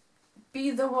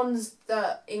be the ones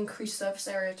that increase surface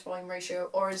area to volume ratio,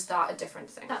 or is that a different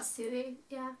thing? That's cilia,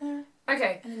 yeah.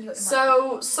 Okay. And then you got your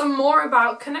So some more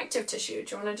about connective tissue.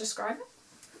 Do you want to describe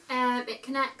it? It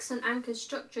connects and anchors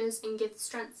structures and gives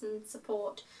strength and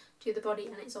support to the body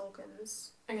and its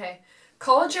organs. Okay.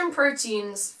 Collagen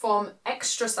proteins form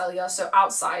extracellular, so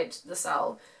outside the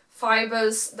cell,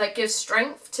 fibers that give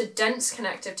strength to dense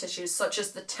connective tissues such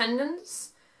as the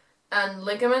tendons and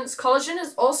ligaments. Collagen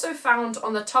is also found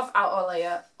on the tough outer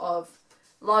layer of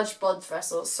large blood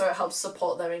vessels, so it helps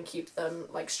support them and keep them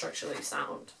like structurally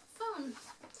sound. Fun.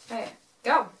 Okay,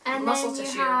 go. And Muscle then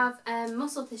tissue. you have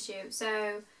muscle tissue.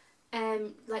 So,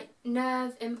 like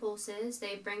nerve impulses,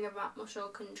 they bring about muscle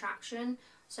contraction.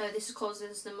 So this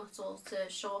causes the muscle to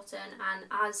shorten, and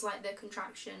as like the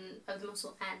contraction of the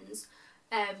muscle ends,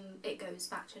 it goes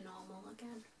back to normal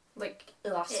again. Like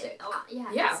elastic.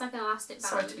 Yeah, it's like an elastic band.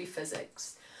 Sorry to be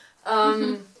physics.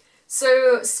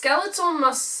 So skeletal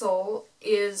muscle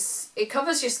it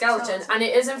covers your skeleton, and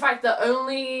it is in fact the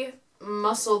only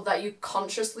muscle that you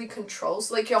consciously control.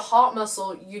 So like your heart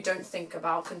muscle, you don't think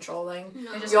about controlling.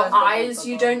 No. It just Your goes blah, blah, eyes, blah,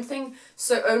 you blah. don't think.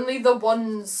 So only the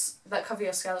ones that cover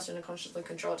your skeleton are consciously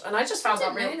controlled. And I just found that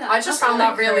didn't really, know that. I just That's found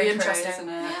that Cray really cray, interesting. isn't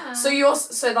it? Yeah.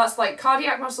 So that's like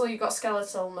cardiac muscle, you've got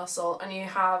skeletal muscle, and you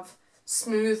have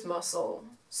smooth muscle.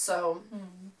 So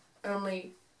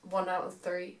only 1 out of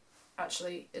 3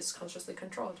 actually is consciously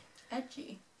controlled.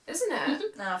 Edgy. Isn't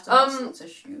it? Now after muscle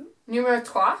tissue, Numéro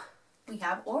 3, we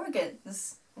have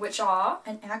organs. which are...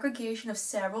 An aggregation of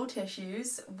several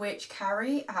tissues which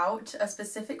carry out a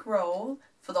specific role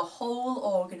for the whole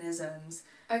organisms.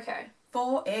 Okay.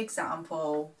 For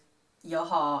example, your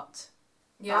heart.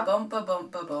 Yeah. Ba-bump,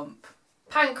 ba-bump, ba-bump.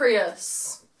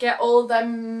 Pancreas. Get all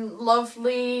them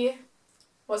lovely...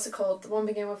 What's it called? The one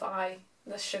beginning with I.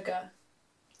 The sugar.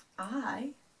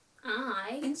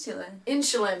 Insulin.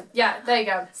 Insulin. Yeah, there you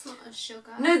go. It's not a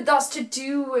sugar. No, that's to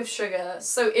do with sugar.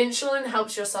 So insulin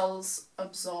helps your cells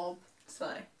absorb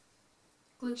So,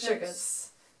 Glucose. sugars.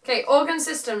 Okay, organ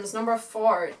systems, number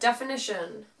 4.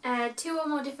 Definition. 2 or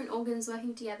more different organs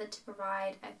working together to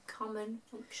provide a common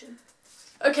function.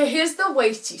 Okay, here's the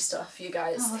weighty stuff, you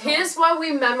guys. Oh. Here's where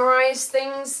we memorize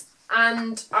things,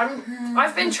 and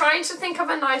I've been trying to think of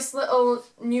a nice little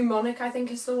mnemonic, I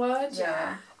think is the word.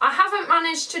 yeah. I haven't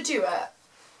managed to do it.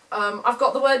 I've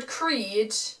got the word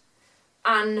creed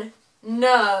and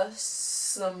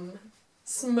nurse.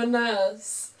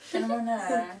 Nurse.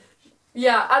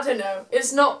 Yeah, I don't know.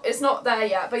 It's not there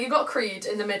yet, but you've got creed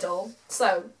in the middle.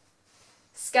 So,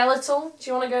 skeletal. Do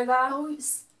you want to go there? Oh,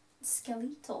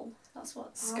 skeletal. That's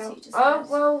what our teacher says. Oh,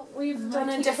 well, we've done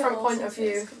a different point of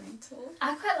view.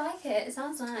 I quite like it. It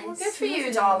sounds nice. Well, good for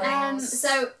you, darlings.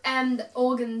 The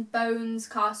organ, bones,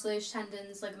 cartilage,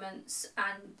 tendons, ligaments,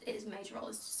 and its major role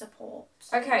is to support.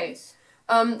 Okay.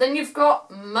 Then you've got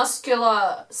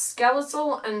muscular,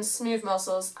 skeletal, and smooth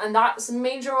muscles, and that's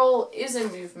major role is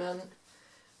in movement.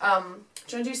 Do you want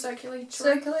to do circulatory?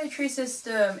 Circulatory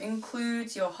system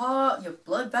includes your heart, your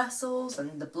blood vessels,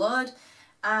 and the blood,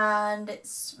 and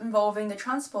it's involving the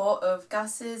transport of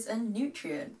gases and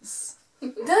nutrients.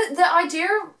 The idea,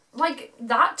 like,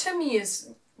 that to me is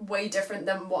way different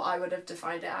than what I would have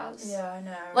defined it as. Yeah, I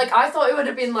know. Like, I thought it would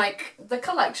have been, like, the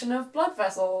collection of blood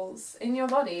vessels in your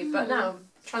body, but no,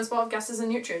 transport of gases and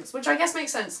nutrients, which I guess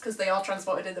makes sense because they are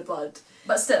transported in the blood.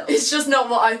 But still. It's just not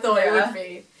what I thought it would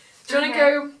be. Do you want to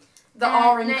go the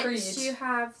R in next creed? you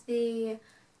have the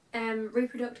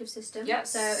reproductive system.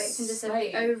 Yes, So it consists of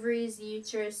slay. the ovaries, the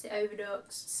uterus, the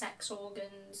oviducts, sex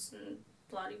organs, and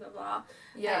blah blah blah.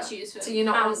 Yeah. It's used for Do you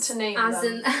not want to name as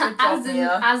them? in job,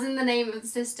 Mia. as in the name of the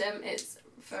system. It's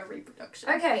for reproduction.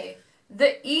 Okay.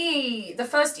 The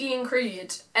first E in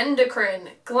creed, endocrine,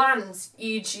 glands,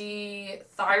 e.g.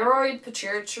 thyroid,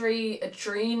 pituitary,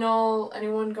 adrenal.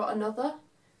 Anyone got another?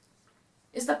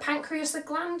 Is the pancreas a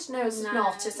gland? No, it's No.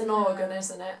 not. It's an No. organ,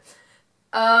 isn't it?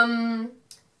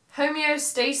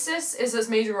 Homeostasis is its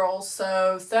major role,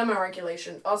 so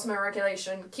thermoregulation,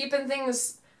 osmoregulation, keeping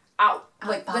things out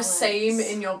like the balance. same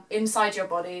inside your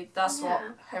body. That's what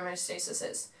Yeah. homeostasis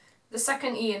is. The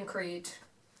second E in creed.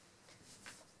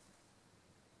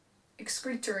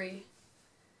 Excretory.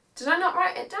 Did I not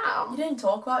write it You down? didn't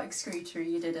talk about excretory,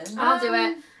 you didn't. I'll do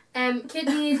it.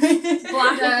 Kidneys,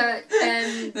 bladder,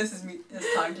 This is me.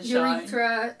 It's time to shine.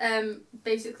 urethra,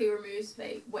 basically removes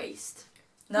waste.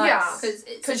 Nice. Yeah.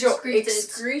 Because You're excreted.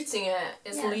 excreting it,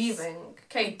 it's Yes. leaving.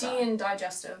 Okay, D in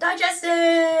digestive.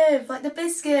 Digestive, like the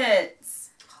biscuits.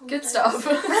 Good stuff.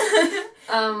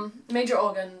 Major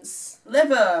organs.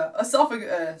 Liver,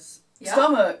 esophagus, Yeah.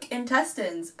 stomach,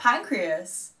 intestines,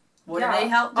 pancreas. What do they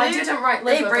help do? I didn't write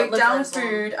They liver, break but liver down is one.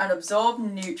 food and absorb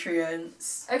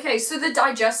nutrients. Okay, so the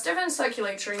digestive and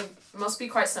circulatory must be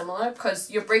quite similar because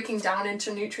you're breaking down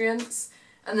into nutrients,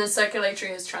 and then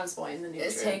circulatory is transporting the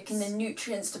nutrients. It's taking the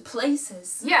nutrients to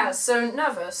places. Yeah, so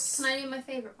nervous. Can I do my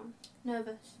favourite one?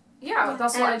 Nervous. Yeah,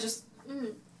 that's what I just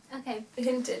Okay.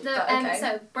 hinted. The, but okay.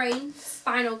 So brain,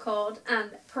 spinal cord,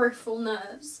 and peripheral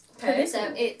nerves. Okay.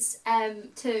 So it's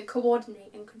to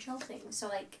coordinate and control things. So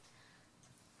like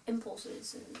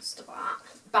impulses and stuff like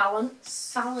that.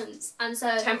 Balance. Balance. And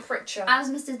so Temperature. as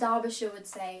Mr. Derbyshire would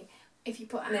say, if you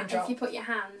put Name drop. if you put your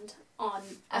hand on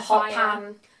a fire, hot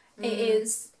pan. it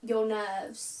is your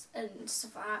nerves and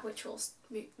stuff like that which will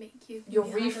make you Your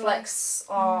move your hand reflex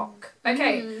arc.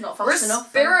 Okay. Mm. Not fast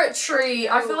enough. Respiratory.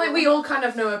 I feel like we all kind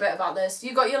of know a bit about this.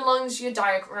 You got your lungs, your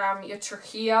diaphragm, your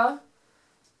trachea.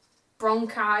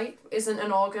 Bronchi isn't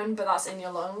an organ, but that's in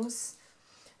your lungs.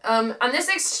 And this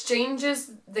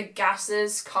exchanges the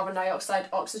gases, carbon dioxide,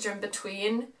 oxygen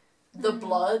between the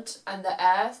blood and the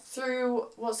air through,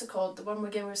 what's it called? The one we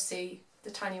begin with C, the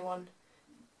tiny one.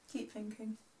 Keep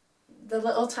thinking. The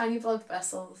little tiny blood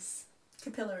vessels.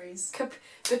 Capillaries.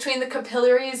 Between the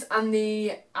capillaries and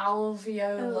the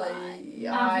alveoli.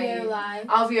 Alveoli.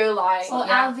 Alveoli. Or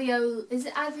yeah. is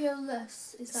it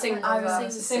alveolus? Is that Singular. what it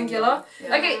is? Singular.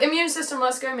 Yeah. Okay, immune system,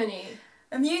 let's go, Minnie.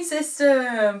 Immune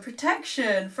system,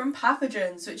 protection from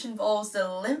pathogens, which involves the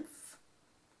lymph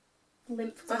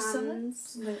Lymph Vessels?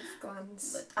 glands. Lymph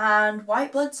glands. and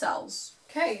white blood cells.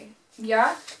 Okay,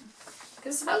 yeah.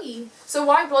 Good stuff. Hey. So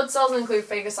white blood cells include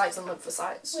phagocytes and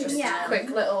lymphocytes. Just Yeah. a quick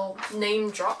little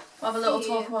name drop. We'll have a little Yeah.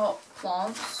 talk about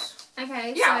plants.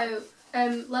 Okay, Yeah.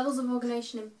 so levels of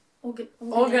organization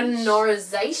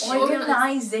Organization.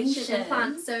 Organisation. in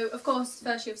plants. So of course,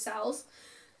 first you have cells.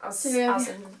 As, So you have as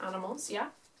in animals, yeah.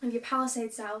 And your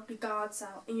palisade cell, your guard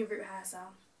cell, and your root hair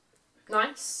cell.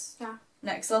 Nice.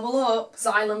 Next level up.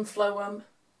 Xylem, phloem.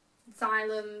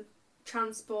 Xylem,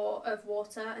 transport of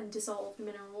water and dissolved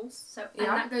minerals. So and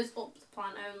Yeah. that goes up the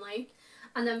plant only.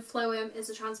 And then phloem is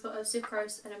the transport of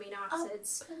sucrose and amino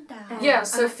acids. Yeah, and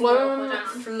so I can go up or phloem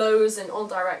down. flows in all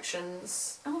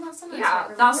directions. Oh, that's a nice Yeah,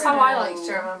 one. that's how I Remember. like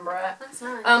to remember it. That's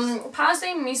nice.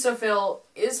 Palisade mesophyll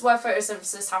is where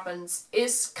photosynthesis happens.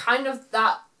 It's kind of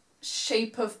that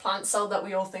shape of plant cell that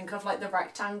we all think of, like the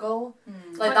rectangle.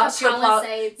 Like that's a your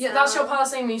palisade yeah, that's your cell.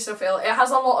 palisade mesophyll. It has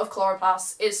a lot of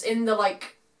chloroplasts. It's in the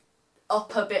like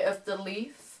upper bit of the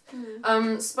leaf.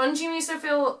 Spongy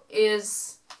mesophyll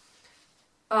is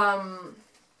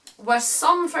where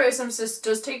some photosynthesis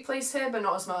does take place here, but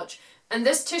not as much. And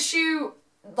this tissue,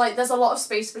 like, there's a lot of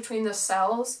space between the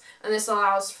cells, and this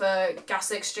allows for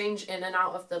gas exchange in and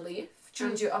out of the leaf. Do you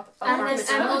want to do up And upper then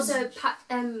epidermis? also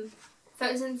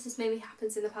photosynthesis maybe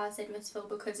happens in the palisade mesophyll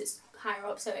because it's higher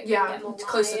up, so it can Yeah, get more it's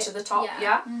closer light. to the top.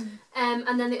 Yeah.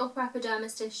 And then the upper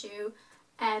epidermis tissue,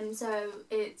 so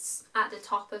it's at the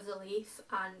top of the leaf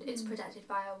and it's protected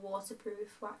by a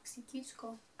waterproof waxy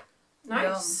cuticle.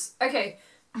 Nice. Okay.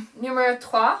 Numero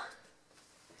 3.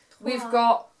 We've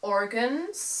got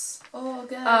organs.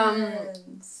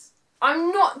 Organs.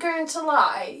 I'm not going to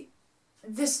lie.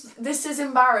 This is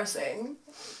embarrassing.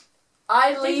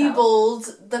 I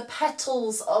labelled the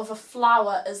petals of a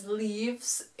flower as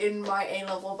leaves in my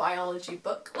A-level biology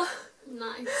book.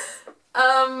 Nice.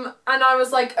 And I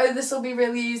was like, oh, this will be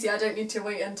really easy. I don't need to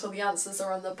wait until the answers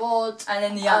are on the board. And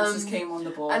then the answers came on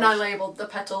the board. And I labelled the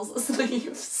petals as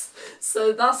leaves.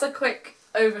 So that's a quick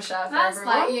overshare for That's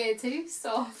everyone. like year 2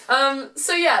 stuff.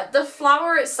 So yeah, the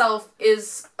flower itself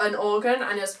is an organ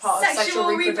and is part of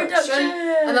sexual reproduction.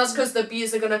 And that's because the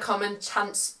bees are going to come and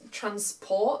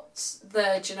transport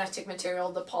the genetic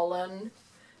material, the pollen,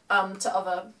 to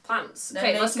other plants. Then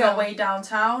Okay, let's making our go. way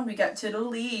downtown, we get to the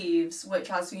leaves, which,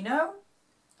 as we know,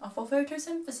 are for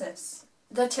photosynthesis.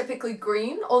 They're typically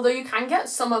green, although you can get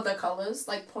some other colours,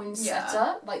 like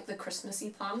poinsettia, like the Christmassy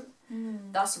plant.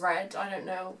 That's red. I don't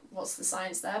know what's the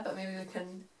science there, but maybe we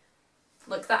can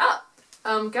look that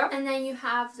up. Go. And then you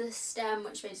have the stem,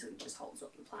 which basically just holds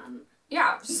up the plant.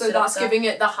 Yeah, Keeps so it up that's there. giving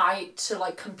it the height to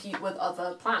like compete with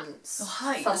other plants. The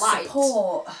height, for the light.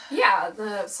 support. Yeah,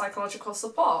 the psychological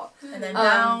support. And then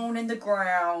down in the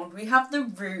ground, we have the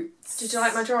roots. Did you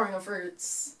like my drawing of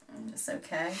roots? It's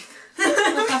okay.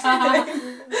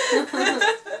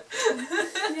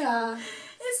 Yeah.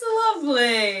 It's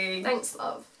lovely. Thanks,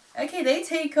 love. Okay, they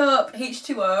take up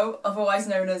H2O, otherwise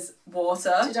known as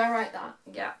water, Did I write that?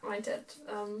 Yeah, I did.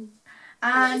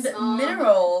 and Nice.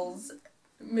 minerals.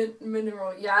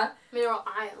 Mineral, yeah. Mineral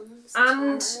ions.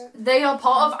 And they are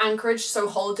part of anchorage, so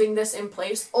holding this in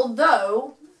place.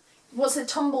 Although, what's it,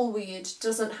 tumbleweed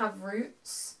doesn't have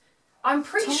roots. I'm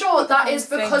pretty sure that is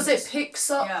because it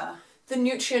picks up Yeah. the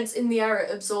nutrients in the air,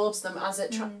 it absorbs them as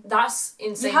it. That's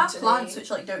insane. You have to plants me. which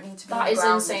like don't need to be That in the is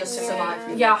ground insane. just to Yeah. survive.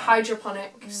 through Yeah, it.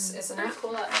 hydroponics, isn't Very it?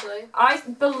 cool, actually. I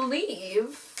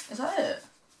believe Is that it?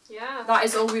 Yeah. that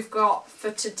is all we've got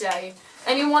for today.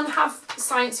 Anyone have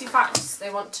sciencey facts they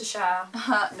want to share?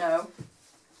 No.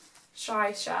 Shall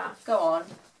I share? Go on.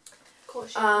 Of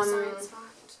course, you have a science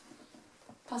fact.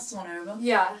 Pass this one over.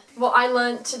 Yeah. What I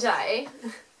learnt today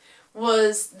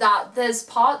was that there's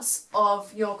parts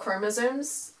of your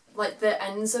chromosomes, like the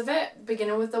ends of it,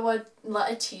 beginning with the word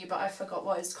letter T, but I forgot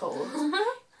what it's called.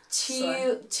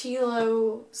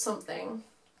 Telo something.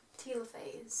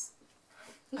 Telophase.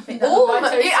 I think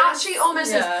that It actually almost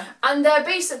is. yeah. And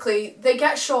they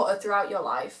get shorter throughout your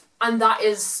life. And that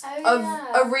is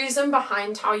a reason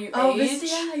behind how you Oh, age.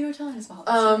 this, yeah, you were telling us about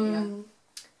this.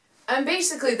 And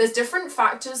basically there's different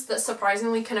factors that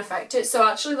surprisingly can affect it. So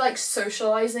actually like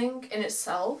socializing in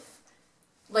itself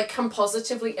like can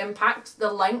positively impact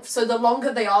the length. So the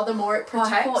longer they are, the more it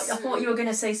protects. I thought you were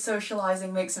gonna say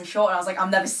socializing makes them short, and I was like,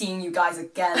 I'm never seeing you guys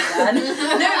again then.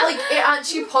 No, like it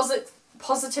actually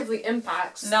positively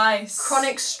impacts. Nice.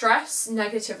 Chronic stress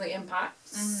negatively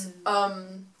impacts.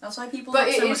 That's why people But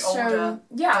look it so is much older. shown,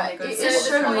 yeah, when they go it to is school.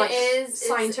 So the shown point like is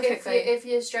scientifically. if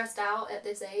you're stressed out at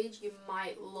this age, you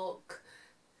might look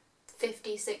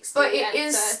 50, 60 But at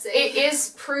 30. it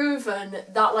is proven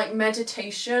that like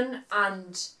meditation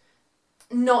and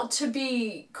not to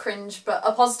be cringe, but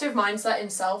a positive mindset in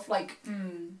self, like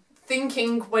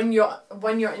thinking when you're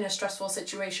in a stressful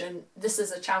situation, this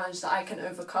is a challenge that I can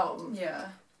overcome. Yeah.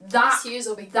 That Hughes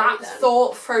will be great that then.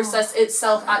 thought process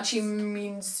itself actually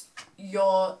means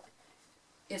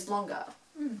it's longer.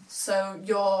 So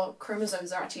your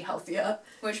chromosomes are actually healthier.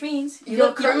 Which means you Your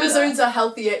look younger. chromosomes are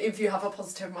healthier if you have a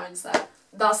positive mindset.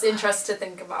 That's interesting to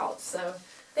think about. So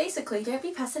Basically, don't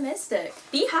be pessimistic.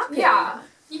 Be happy. yeah,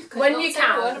 You could when not you say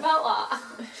can. a word about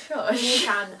that. when you Shush.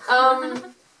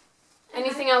 can.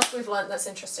 Anything else we've learnt that's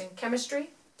interesting? Chemistry.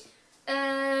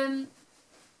 I've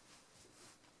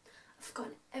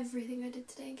forgotten everything I did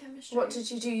today in chemistry. What did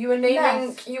you do? You were naming.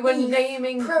 Meth, You were beef,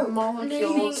 naming probe, molecules.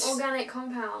 Naming organic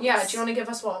compounds. Yeah. Do you want to give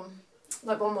us one?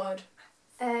 Like one word.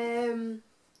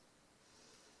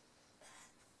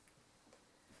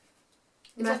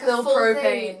 It's like a full Methylpropane.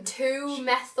 thing.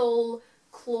 2-methyl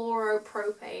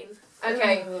chloropropane.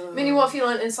 Okay. Ooh. Minnie, what have you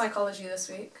learnt in psychology this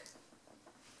week?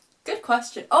 Good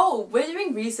question. Oh, we're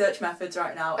doing research methods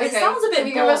right now. It Okay, sounds a bit can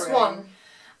you give us boring. one?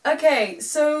 Okay,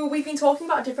 so we've been talking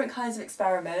about different kinds of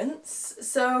experiments.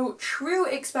 So true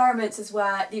experiments is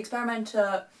where the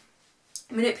experimenter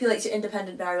manipulates your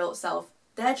independent variable itself.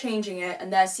 They're changing it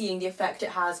and they're seeing the effect it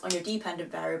has on your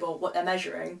dependent variable, what they're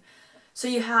measuring. So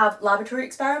you have laboratory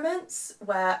experiments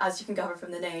where, as you can gather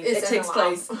from the name, It's it in a takes lab.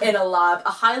 place in a lab, a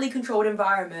highly controlled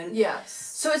environment. Yes.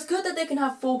 So it's good that they can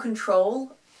have full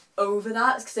control over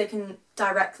that because they can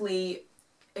directly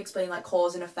explain like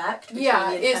cause and effect. Between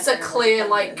Yeah, the it's a independent and clear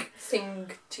independent. like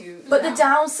thing to. But yeah. the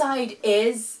downside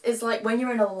is like when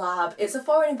you're in a lab, it's a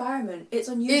foreign environment. It's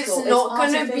unusual. It's not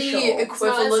going to artificial. be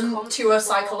equivalent to a comfortable,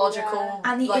 psychological yeah.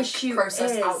 And the like, issue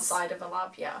process is- outside of a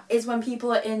lab. Yeah. Is when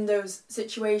people are in those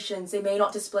situations, they may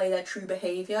not display their true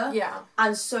behaviour, Yeah.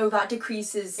 and so that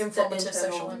decreases Informative the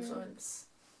social internal, influence.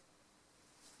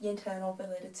 the internal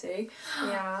validity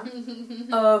Yeah.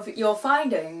 of your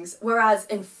findings. Whereas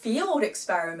in field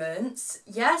experiments,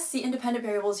 yes, the independent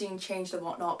variables being changed and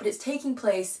whatnot, but it's taking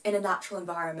place in a natural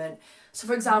environment. So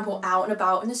for example, out and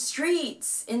about in the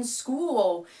streets, in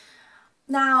school.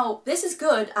 Now, this is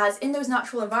good as in those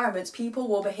natural environments, people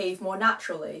will behave more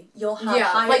naturally. You'll have Yeah.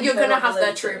 higher Like you're going to internal have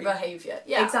their validity. true behavior.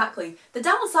 Yeah. Exactly. The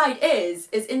downside is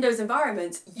in those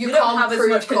environments, You don't can't have as prove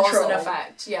much cause control. and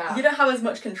effect. Yeah. You don't have as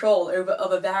much control over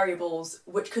other variables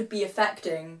which could be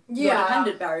affecting your Yeah.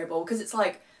 dependent variable because it's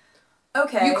like,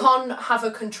 okay, You can't have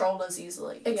a control as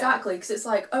easily. exactly because it's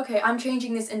like, okay, I'm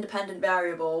changing this independent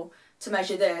variable to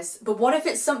measure this, but what if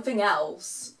it's something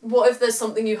else? Yeah. What if there's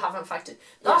something you haven't factored?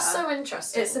 That's Yeah. so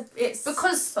interesting. It's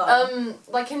Because fun.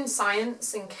 like in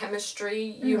science and chemistry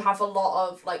you have a lot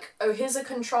of like, oh, here's a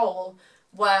control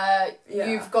where Yeah.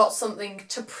 you've got something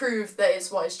to prove that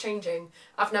is what is changing.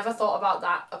 I've never thought about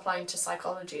that applying to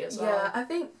psychology as well. Yeah, I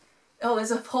think oh,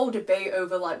 there's a whole debate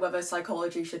over like whether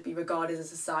psychology should be regarded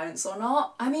as a science or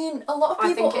not. I mean, a lot of I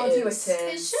people think it argue is.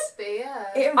 It should be, yeah.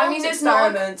 It involves I mean, it's not-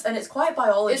 experiments and it's quite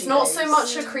biology. It's not so based.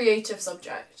 much a creative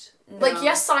subject. No. Like,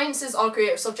 yes, sciences are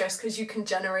creative subjects because you can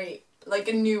generate, like,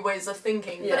 new ways of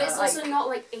thinking. Yeah. But it's like, also not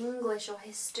like English or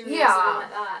history Yeah. or something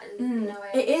like that. In a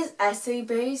way. It is essay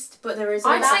based, but there is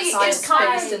I'd a lot say of it's science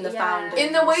kind based of- in the yeah. foundings.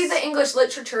 in the way that English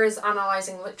literature is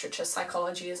analysing literature,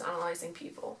 psychology is analysing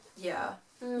people. Yeah.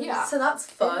 Yeah. So that's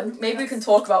fun. Maybe we can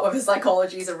talk about whether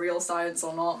psychology is a real science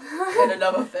or not in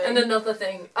another thing. And another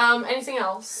thing. Anything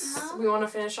else No. we want to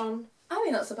finish on? I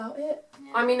mean, that's about it.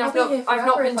 I mean, I'll I've be here not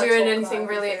forever been if I doing talk anything about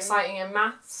really everything. exciting in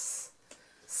maths.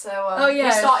 So Oh yeah,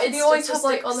 we started we always have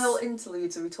like a statistics. little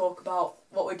interludes where we talk about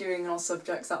what we're doing in our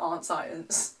subjects that aren't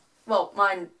science. Well,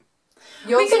 mine.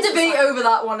 Yours we can is debate science. over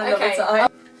that one another Okay. time.